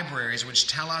our libraries which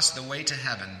tell us the way to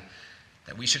heaven,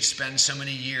 that we should spend so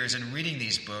many years in reading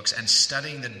these books and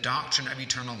studying the doctrine of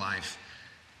eternal life,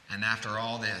 and after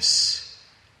all this,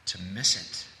 to miss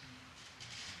it.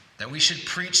 That we should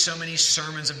preach so many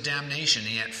sermons of damnation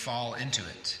and yet fall into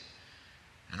it.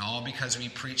 And all because we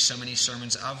preach so many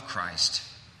sermons of Christ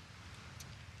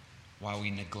while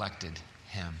we neglected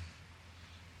him."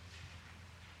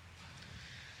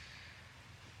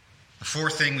 The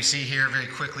fourth thing we see here very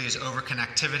quickly is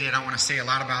overconnectivity. I don't want to say a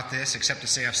lot about this except to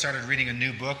say I've started reading a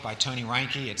new book by Tony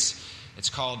Reinke. It's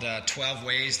called 12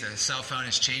 Ways the Cell Phone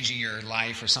is Changing Your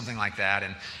Life, or something like that.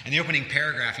 And in the opening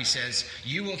paragraph, he says,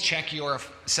 you will check your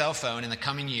cell phone in the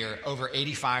coming year over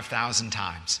 85,000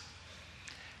 times.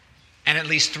 and at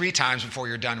least 3 times before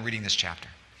you're done reading this chapter.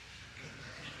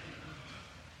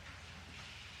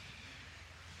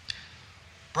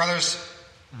 Brothers,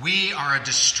 we are a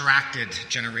distracted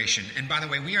generation. And by the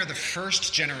way, we are the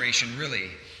first generation, really,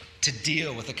 to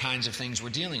deal with the kinds of things we're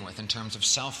dealing with in terms of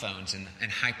cell phones and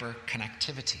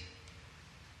hyper-connectivity.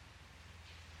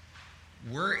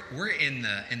 We're in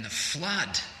the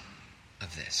flood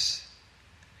of this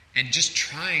and just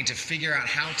trying to figure out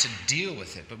how to deal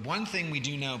with it. But one thing we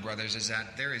do know, brothers, is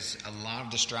that there is a lot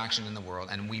of distraction in the world,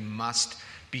 and we must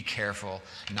be careful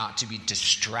not to be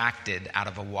distracted out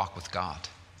of a walk with God.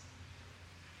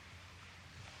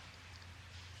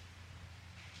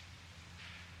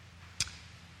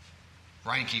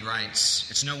 Reinke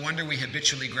writes, "It's no wonder we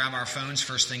habitually grab our phones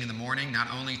first thing in the morning, not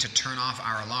only to turn off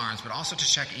our alarms, but also to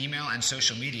check email and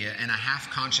social media in a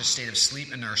half-conscious state of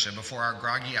sleep inertia before our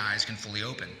groggy eyes can fully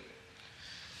open.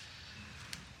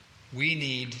 We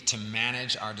need to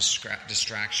manage our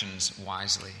distractions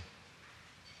wisely.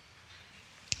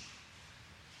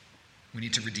 We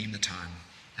need to redeem the time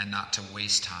and not to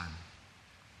waste time.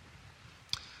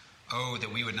 Oh,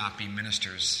 that we would not be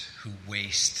ministers who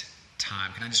waste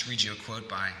time." Can I just read you a quote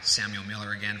by Samuel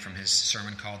Miller again from his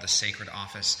sermon called The Sacred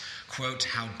Office? Quote,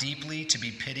 "How deeply to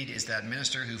be pitied is that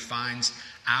minister who finds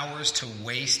hours to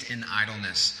waste in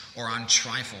idleness or on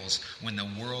trifles when the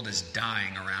world is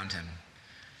dying around him,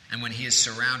 and when he is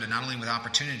surrounded not only with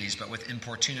opportunities but with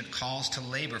importunate calls to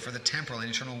labor for the temporal and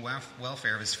eternal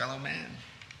welfare of his fellow man.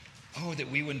 Oh,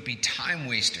 that we wouldn't be time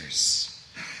wasters."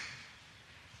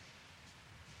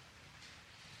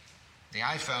 The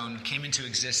iPhone came into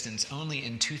existence only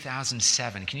in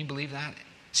 2007. Can you believe that? It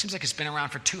seems like it's been around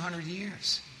for 200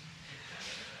 years.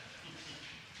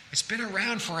 It's been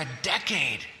around for a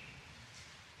decade.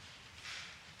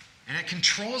 And it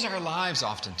controls our lives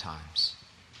oftentimes.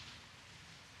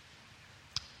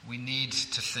 We need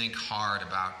to think hard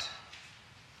about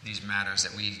these matters,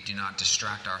 that we do not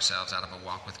distract ourselves out of a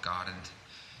walk with God. And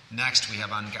next, we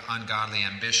have ungodly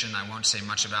ambition. I won't say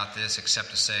much about this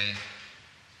except to say,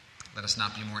 let us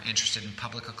not be more interested in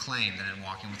public acclaim than in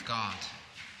walking with God.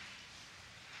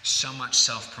 So much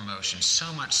self-promotion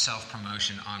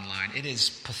online. It is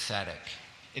pathetic.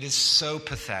 It is so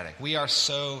pathetic. We are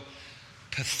so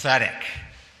pathetic.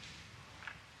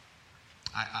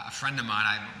 A friend of mine,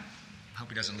 I hope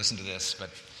he doesn't listen to this, but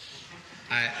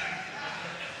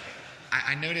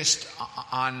I noticed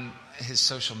on his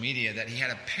social media that he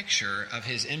had a picture of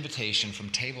his invitation from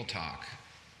Table Talk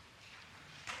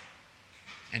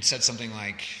and said something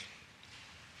like,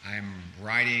 I'm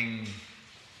laboring,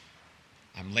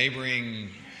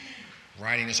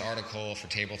 writing this article for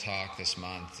Table Talk this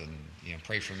month, and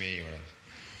pray for me. Or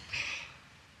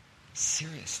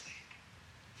seriously,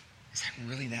 is that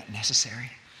really that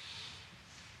necessary?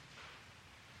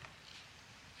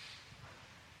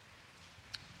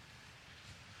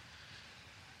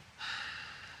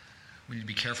 We need to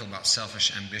be careful about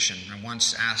selfish ambition. I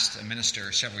once asked a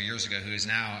minister several years ago, who is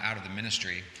now out of the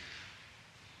ministry,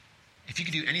 if you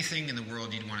could do anything in the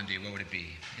world you'd want to do, what would it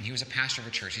be? And he was a pastor of a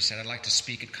church. He said, I'd like to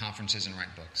speak at conferences and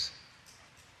write books.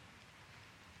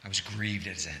 I was grieved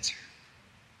at his answer.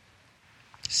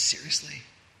 Seriously?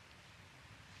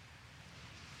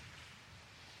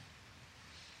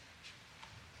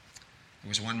 There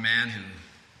was one man who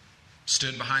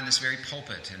stood behind this very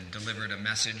pulpit and delivered a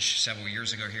message several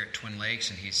years ago here at Twin Lakes,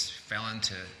 and he's fell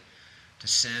into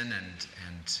sin and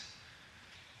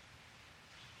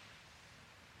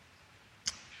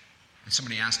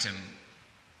somebody asked him,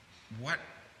 what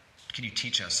can you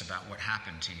teach us about what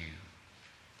happened to you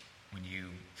when you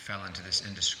fell into this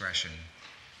indiscretion?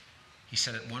 He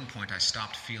said, at one point I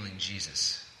stopped feeling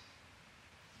Jesus,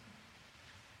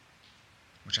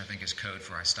 which I think is code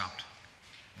for I stopped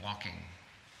walking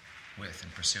with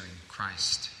and pursuing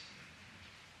Christ.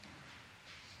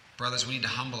 Brothers, we need to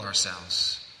humble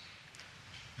ourselves.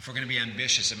 If we're going to be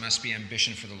ambitious, it must be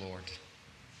ambition for the Lord.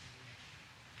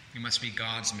 We must be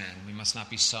God's men. We must not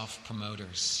be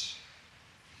self-promoters.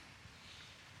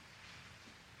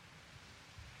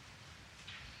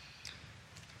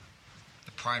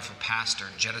 The prideful pastor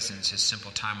jettisons his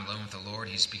simple time alone with the Lord.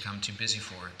 He's become too busy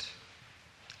for it.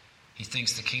 He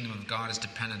thinks the kingdom of God is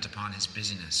dependent upon his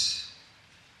busyness.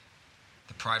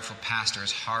 The prideful pastor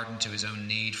is hardened to his own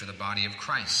need for the body of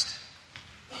Christ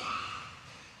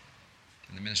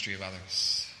and the ministry of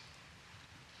others.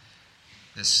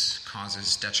 This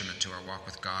causes detriment to our walk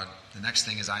with God. The next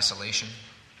thing is isolation.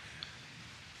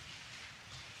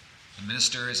 The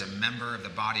minister is a member of the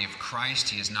body of Christ.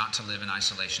 He is not to live in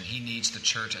isolation. He needs the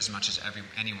church as much as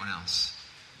anyone else.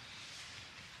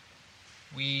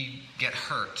 We get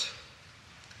hurt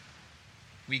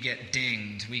we get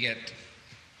dinged, we get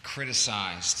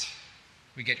criticized,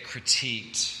 we get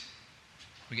critiqued,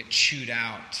 we get chewed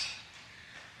out.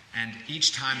 And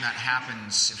each time that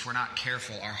happens, if we're not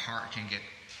careful, our heart can get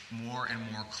more and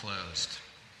more closed.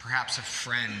 Perhaps a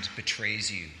friend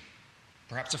betrays you.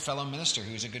 Perhaps a fellow minister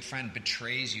who is a good friend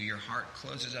betrays you. Your heart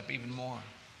closes up even more.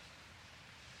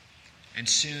 And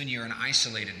soon you're an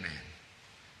isolated man.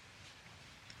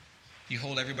 You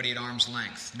hold everybody at arm's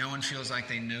length. No one feels like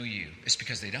they know you. It's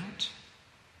because they don't.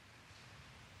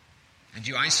 And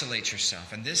you isolate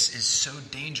yourself. And this is so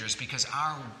dangerous because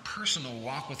our personal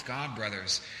walk with God,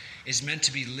 brothers, is meant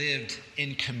to be lived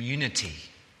in community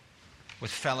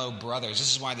with fellow brothers.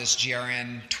 This is why this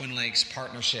GRN Twin Lakes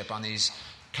partnership on these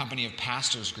company of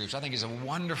pastors groups, I think, is a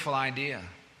wonderful idea.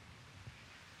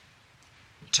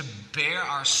 To bear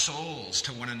our souls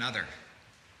to one another.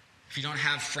 If you don't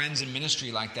have friends in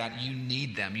ministry like that, you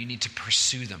need them. You need to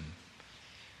pursue them.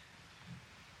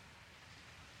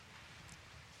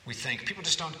 We think, people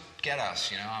just don't get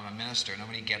us. I'm a minister.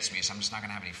 Nobody gets me, so I'm just not going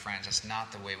to have any friends. That's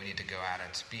not the way we need to go at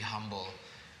it. Be humble.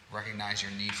 Recognize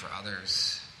your need for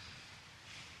others.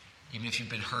 Even if you've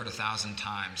been hurt 1,000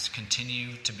 times,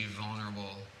 continue to be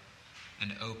vulnerable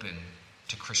and open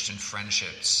to Christian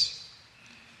friendships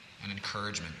and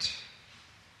encouragement.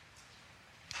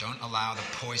 Don't allow the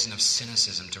poison of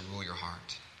cynicism to rule your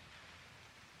heart.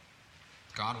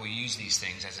 God will use these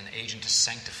things as an agent to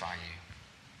sanctify you.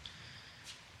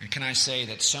 And can I say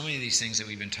that so many of these things that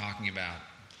we've been talking about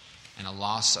and a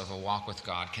loss of a walk with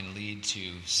God can lead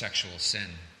to sexual sin.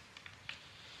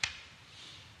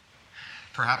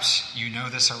 Perhaps you know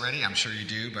this already, I'm sure you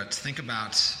do, but think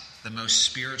about the most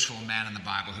spiritual man in the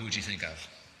Bible. Who would you think of?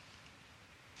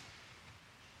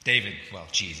 David. Well,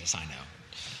 Jesus, I know.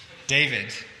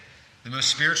 David, the most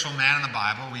spiritual man in the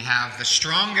Bible. We have the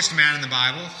strongest man in the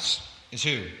Bible is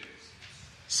who?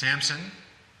 Samson.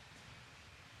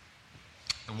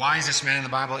 The wisest man in the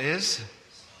Bible is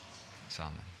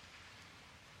Solomon.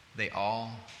 They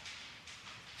all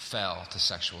fell to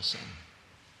sexual sin.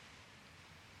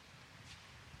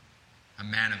 A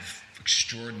man of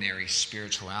extraordinary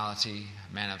spirituality,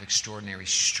 a man of extraordinary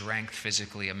strength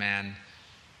physically, a man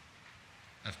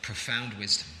of profound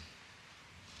wisdom.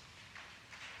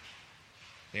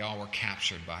 They all were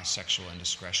captured by sexual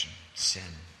indiscretion, sin.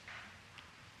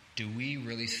 Do we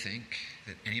really think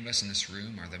that any of us in this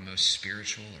room are the most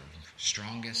spiritual or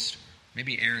strongest?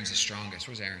 Maybe Aaron's the strongest.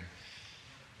 Where's Aaron?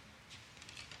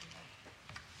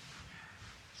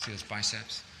 See those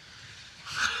biceps?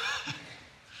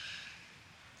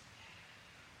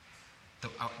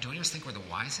 Do any of us think we're the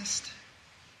wisest?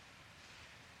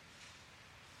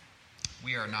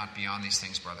 We are not beyond these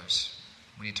things, brothers.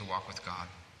 We need to walk with God.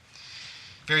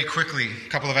 Very quickly, a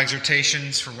couple of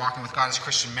exhortations for walking with God as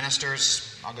Christian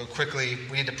ministers. I'll go quickly.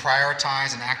 We need to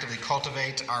prioritize and actively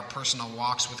cultivate our personal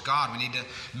walks with God. We need to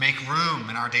make room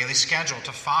in our daily schedule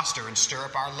to foster and stir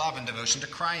up our love and devotion to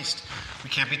Christ.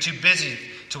 We can't be too busy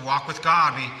to walk with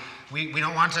God. We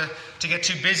don't want to get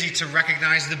too busy to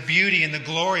recognize the beauty and the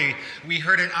glory. We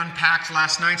heard it unpacked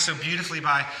last night so beautifully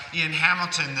by Ian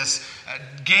Hamilton, this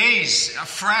gaze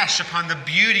afresh upon the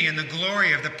beauty and the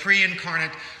glory of the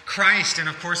pre-incarnate Christ and,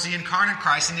 of course, the incarnate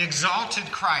Christ and the exalted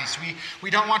Christ. We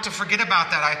don't want to forget about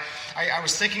that. I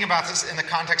was thinking about this in the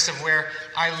context of where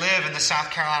I live in the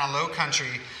South Carolina Low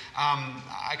Country.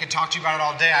 I could talk to you about it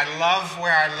all day. I love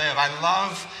where I live. I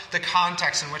love the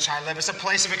context in which I live. It's a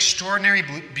place of extraordinary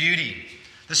beauty.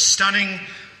 The stunning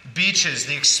beaches,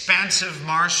 the expansive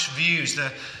marsh views,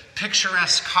 the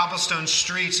picturesque cobblestone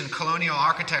streets and colonial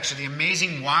architecture, the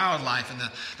amazing wildlife and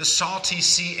the salty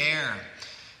sea air.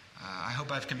 I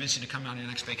hope I've convinced you to come on your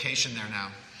next vacation there now.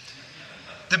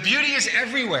 The beauty is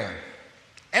everywhere.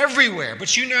 Everywhere. But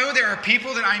there are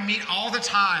people that I meet all the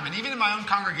time, and even in my own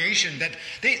congregation, that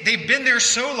they've been there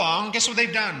so long, guess what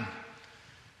they've done?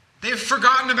 They've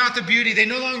forgotten about the beauty. They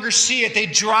no longer see it. They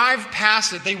drive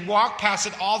past it. They walk past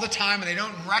it all the time, and they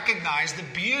don't recognize the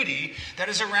beauty that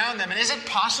is around them. And is it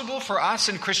possible for us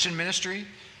in Christian ministry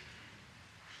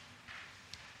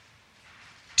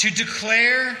to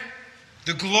declare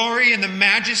the glory and the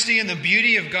majesty and the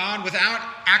beauty of God without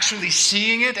actually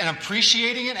seeing it and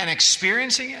appreciating it and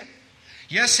experiencing it?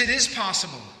 Yes, it is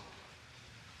possible.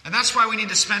 And that's why we need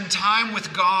to spend time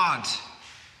with God.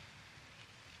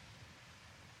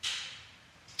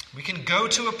 We can go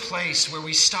to a place where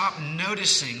we stop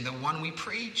noticing the one we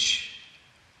preach.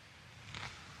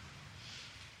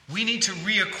 We need to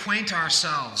reacquaint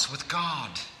ourselves with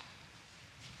God.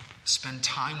 Spend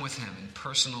time with Him in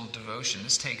personal devotion.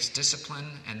 This takes discipline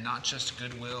and not just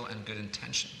goodwill and good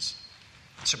intentions.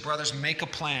 So brothers, make a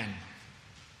plan.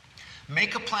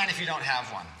 Make a plan if you don't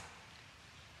have one.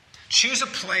 Choose a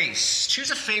place.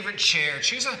 Choose a favorite chair.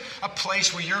 Choose a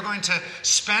place where you're going to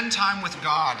spend time with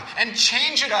God and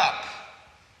change it up.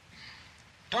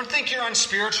 Don't think you're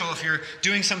unspiritual if you're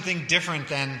doing something different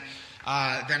than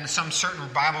some certain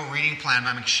Bible reading plan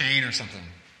by McShane or something.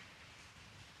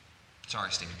 Sorry,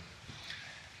 Stephen.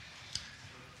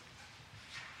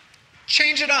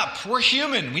 Change it up. We're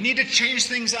human. We need to change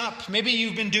things up. Maybe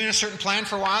you've been doing a certain plan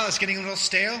for a while. It's getting a little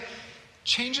stale.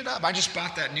 Change it up. I just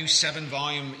bought that new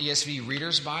 7-volume ESV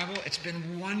Reader's Bible. It's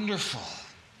been wonderful.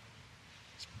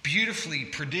 It's beautifully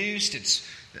produced.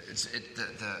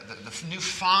 The new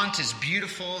font is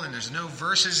beautiful, and there's no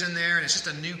verses in there, and it's just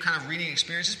a new kind of reading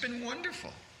experience. It's been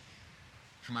wonderful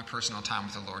for my personal time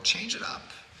with the Lord. Change it up.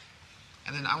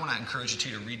 And then I want to encourage you,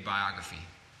 too, to read biography.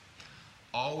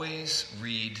 Always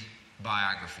read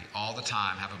biography. All the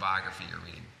time, have a biography you're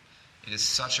reading. It is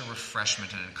such a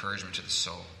refreshment and encouragement to the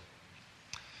soul.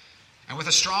 And with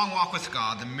a strong walk with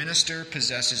God, the minister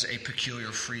possesses a peculiar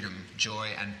freedom, joy,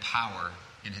 and power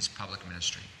in his public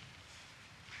ministry.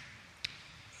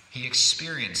 He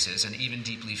experiences and even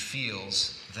deeply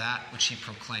feels that which he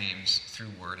proclaims through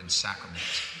word and sacrament.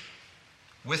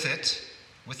 With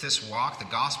this walk, the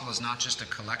gospel is not just a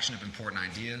collection of important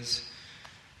ideas,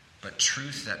 but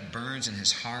truth that burns in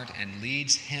his heart and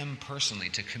leads him personally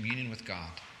to communion with God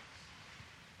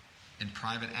in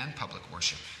private and public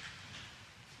worship.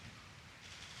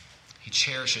 He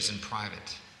cherishes in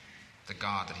private the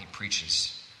God that he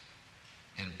preaches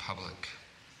in public.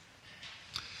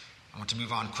 I want to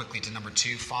move on quickly to number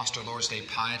 2, foster Lord's Day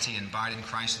piety and abide in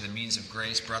Christ as the means of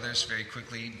grace. Brothers, very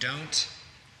quickly, don't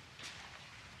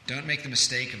make the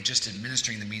mistake of just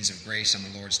administering the means of grace on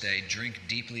the Lord's Day. Drink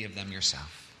deeply of them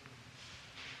yourself.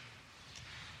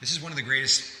 This is one of the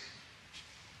greatest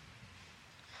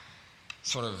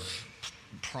sort of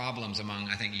problems among,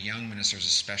 I think, young ministers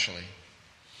especially.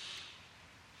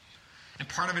 And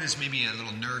part of it is maybe a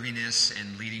little nerviness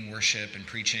in leading worship and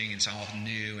preaching. It's all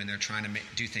new, and they're trying to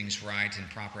do things right and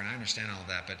proper, and I understand all of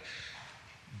that, but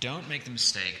don't make the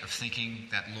mistake of thinking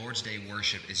that Lord's Day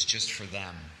worship is just for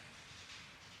them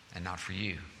and not for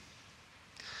you.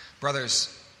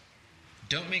 Brothers,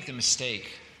 don't make the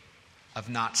mistake of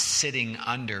not sitting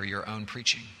under your own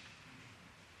preaching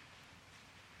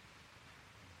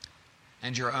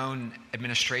and your own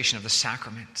administration of the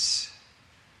sacraments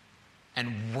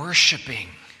and worshiping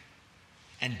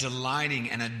and delighting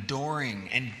and adoring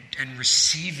and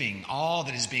receiving all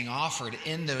that is being offered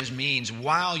in those means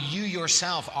while you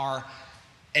yourself are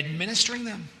administering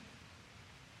them.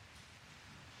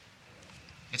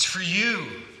 It's for you.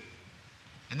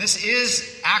 And this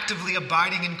is actively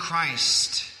abiding in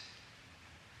Christ.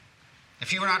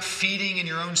 If you are not feeding in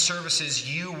your own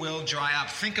services, you will dry up.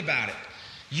 Think about it.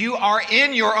 You are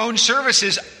in your own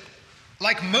services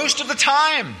like most of the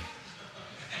time.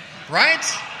 Right?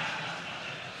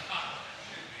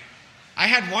 I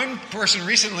had one person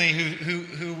recently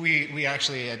who we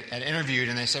actually had interviewed,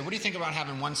 and they said, what do you think about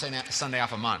having one Sunday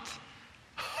off a month?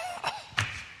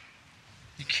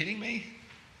 You kidding me?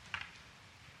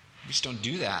 We just don't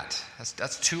do that.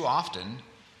 That's too often.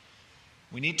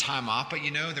 We need time off, but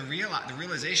the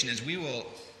realization is we will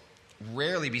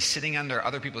rarely be sitting under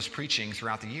other people's preaching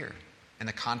throughout the year in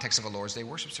the context of a Lord's Day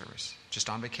worship service, just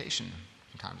on vacation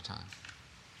from time to time.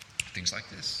 Things like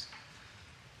this.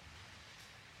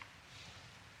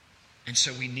 And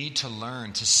so we need to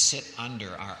learn to sit under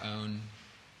our own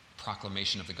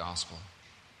proclamation of the gospel,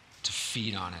 to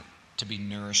feed on it, to be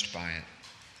nourished by it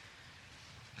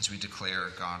as we declare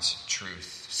God's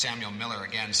truth. Samuel Miller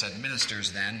again said,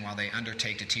 ministers then, while they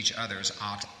undertake to teach others,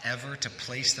 ought ever to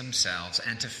place themselves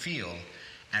and to feel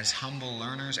as humble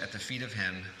learners at the feet of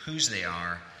him whose they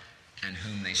are and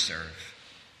whom they serve.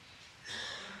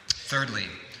 Thirdly,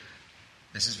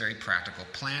 this is very practical.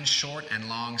 Plan short and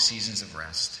long seasons of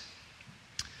rest.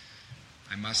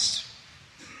 I must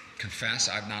confess,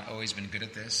 I've not always been good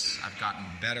at this. I've gotten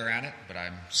better at it, but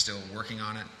I'm still working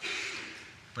on it.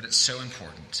 But it's so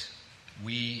important.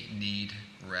 We need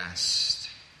rest.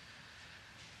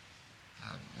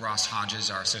 Ross Hodges,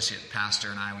 our associate pastor,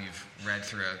 and I, we've read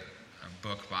through a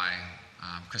book by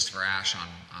Christopher Ash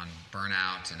on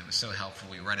burnout, and it was so helpful.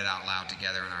 We read it out loud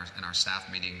together in our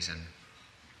staff meetings, and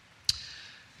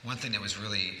one thing that was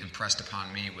really impressed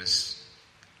upon me was,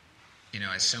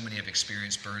 as so many have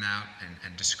experienced burnout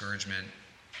and discouragement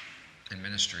in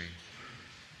ministry,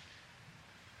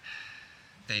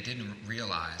 they didn't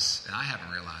realize, and I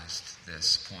haven't realized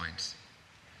this point,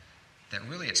 that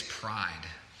really it's pride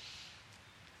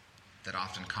that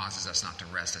often causes us not to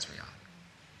rest as we ought.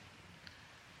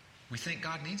 We think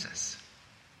God needs us.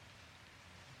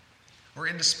 We're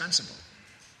indispensable.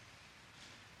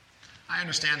 I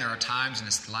understand there are times in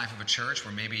the life of a church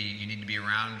where maybe you need to be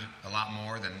around a lot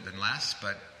more than less,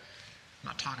 but I'm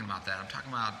not talking about that. I'm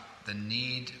talking about the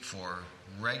need for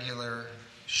regular,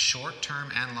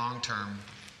 short-term and long-term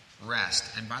rest.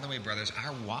 And by the way, brothers,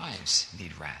 our wives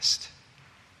need rest.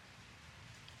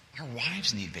 Our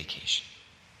wives need vacation.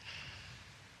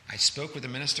 I spoke with a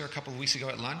minister a couple of weeks ago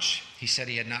at lunch. He said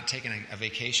he had not taken a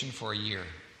vacation for a year.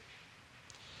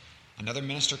 Another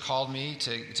minister called me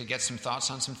to get some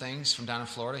thoughts on some things from down in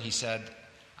Florida. He said,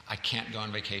 I can't go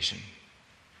on vacation.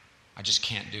 I just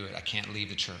can't do it. I can't leave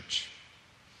the church.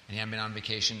 And he hadn't been on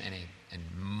vacation in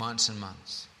months and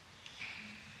months.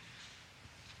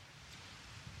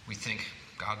 We think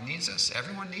God needs us.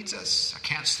 Everyone needs us. I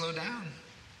can't slow down.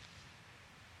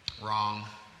 Wrong.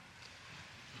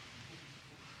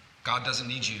 God doesn't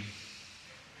need you.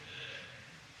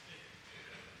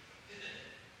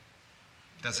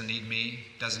 Doesn't need me.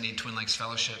 Doesn't need Twin Lakes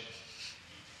Fellowship.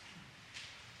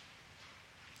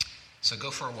 So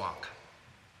go for a walk.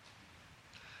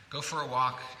 Go for a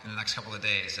walk in the next couple of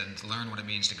days and learn what it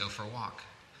means to go for a walk.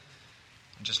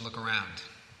 And just look around.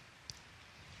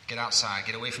 Get outside.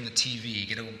 Get away from the TV.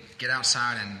 Get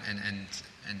outside and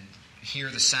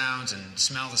hear the sounds and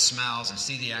smell the smells and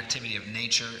see the activity of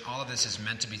nature. All of this is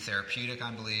meant to be therapeutic, I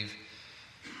believe.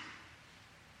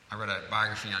 I read a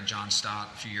biography on John Stott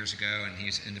a few years ago, and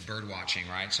he's into bird watching,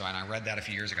 right? So, and I read that a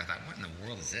few years ago. I thought, what in the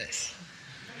world is this?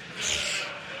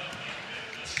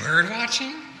 Bird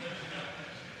watching?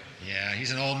 Yeah,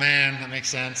 he's an old man. That makes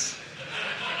sense.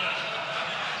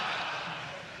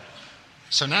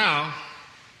 So now,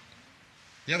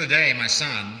 the other day, my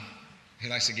son, he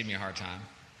likes to give me a hard time,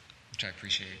 which I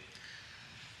appreciate.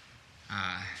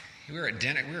 We were at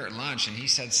dinner, we were at lunch, and he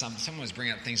said someone was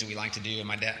bringing up things that we like to do, and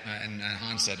my dad and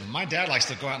Hans said, well, my dad likes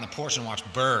to go out on the porch and watch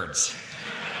birds.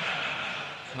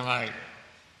 And I'm like,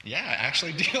 yeah, I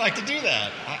actually do like to do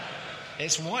that.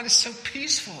 It's so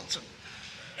peaceful.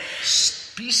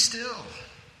 Be still.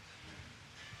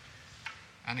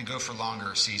 And then go for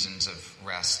longer seasons of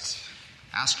rest.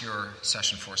 Ask your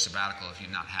session for a sabbatical if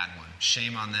you've not had one.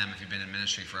 Shame on them if you've been in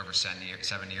ministry for over 7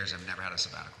 years and have never had a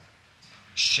sabbatical.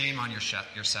 Shame on your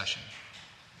session.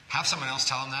 Have someone else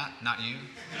tell them that, not you.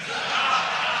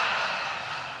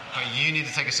 But you need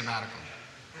to take a sabbatical.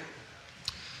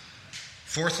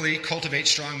 Fourthly, cultivate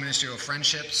strong ministerial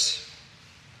friendships.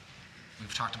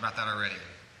 We've talked about that already.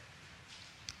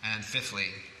 And fifthly,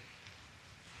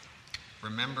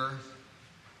 remember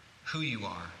who you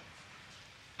are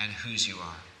and whose you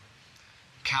are.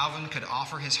 Calvin could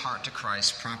offer his heart to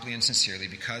Christ promptly and sincerely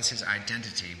because his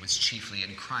identity was chiefly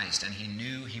in Christ, and he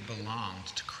knew he belonged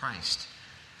to Christ.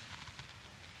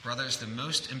 Brothers, the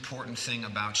most important thing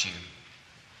about you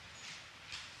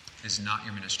is not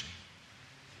your ministry,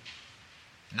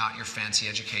 not your fancy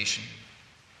education,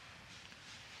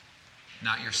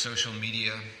 not your social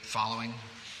media following,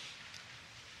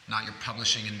 not your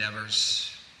publishing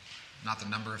endeavors, not the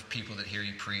number of people that hear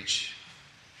you preach.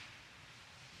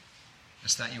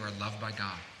 It's that you are loved by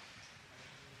God,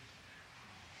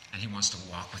 and he wants to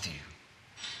walk with you.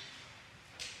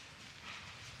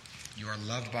 You are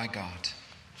loved by God,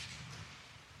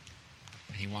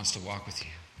 and he wants to walk with you.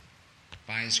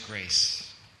 By his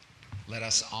grace, let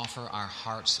us offer our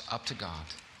hearts up to God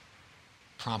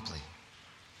promptly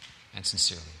and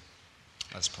sincerely.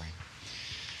 Let's pray.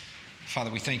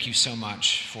 Father, we thank you so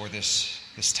much for this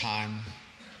time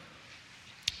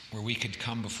where we could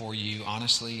come before you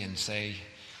honestly and say,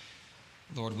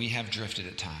 Lord, we have drifted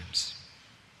at times.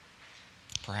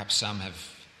 Perhaps some have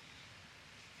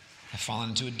fallen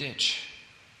into a ditch.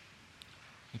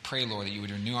 We pray, Lord, that you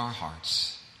would renew our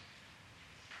hearts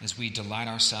as we delight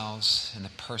ourselves in the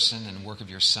person and work of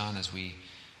your Son, as we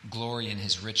glory in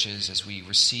his riches, as we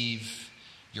receive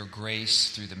your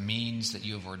grace through the means that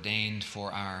you have ordained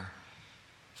for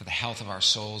the health of our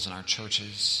souls and our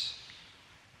churches.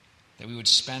 That we would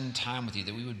spend time with you,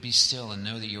 that we would be still and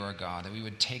know that you are God, that we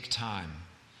would take time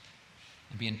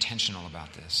and be intentional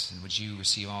about this. And would you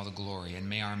receive all the glory? And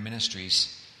may our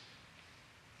ministries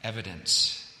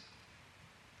evidence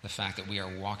the fact that we are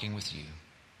walking with you.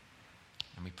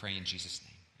 And we pray in Jesus'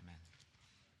 name.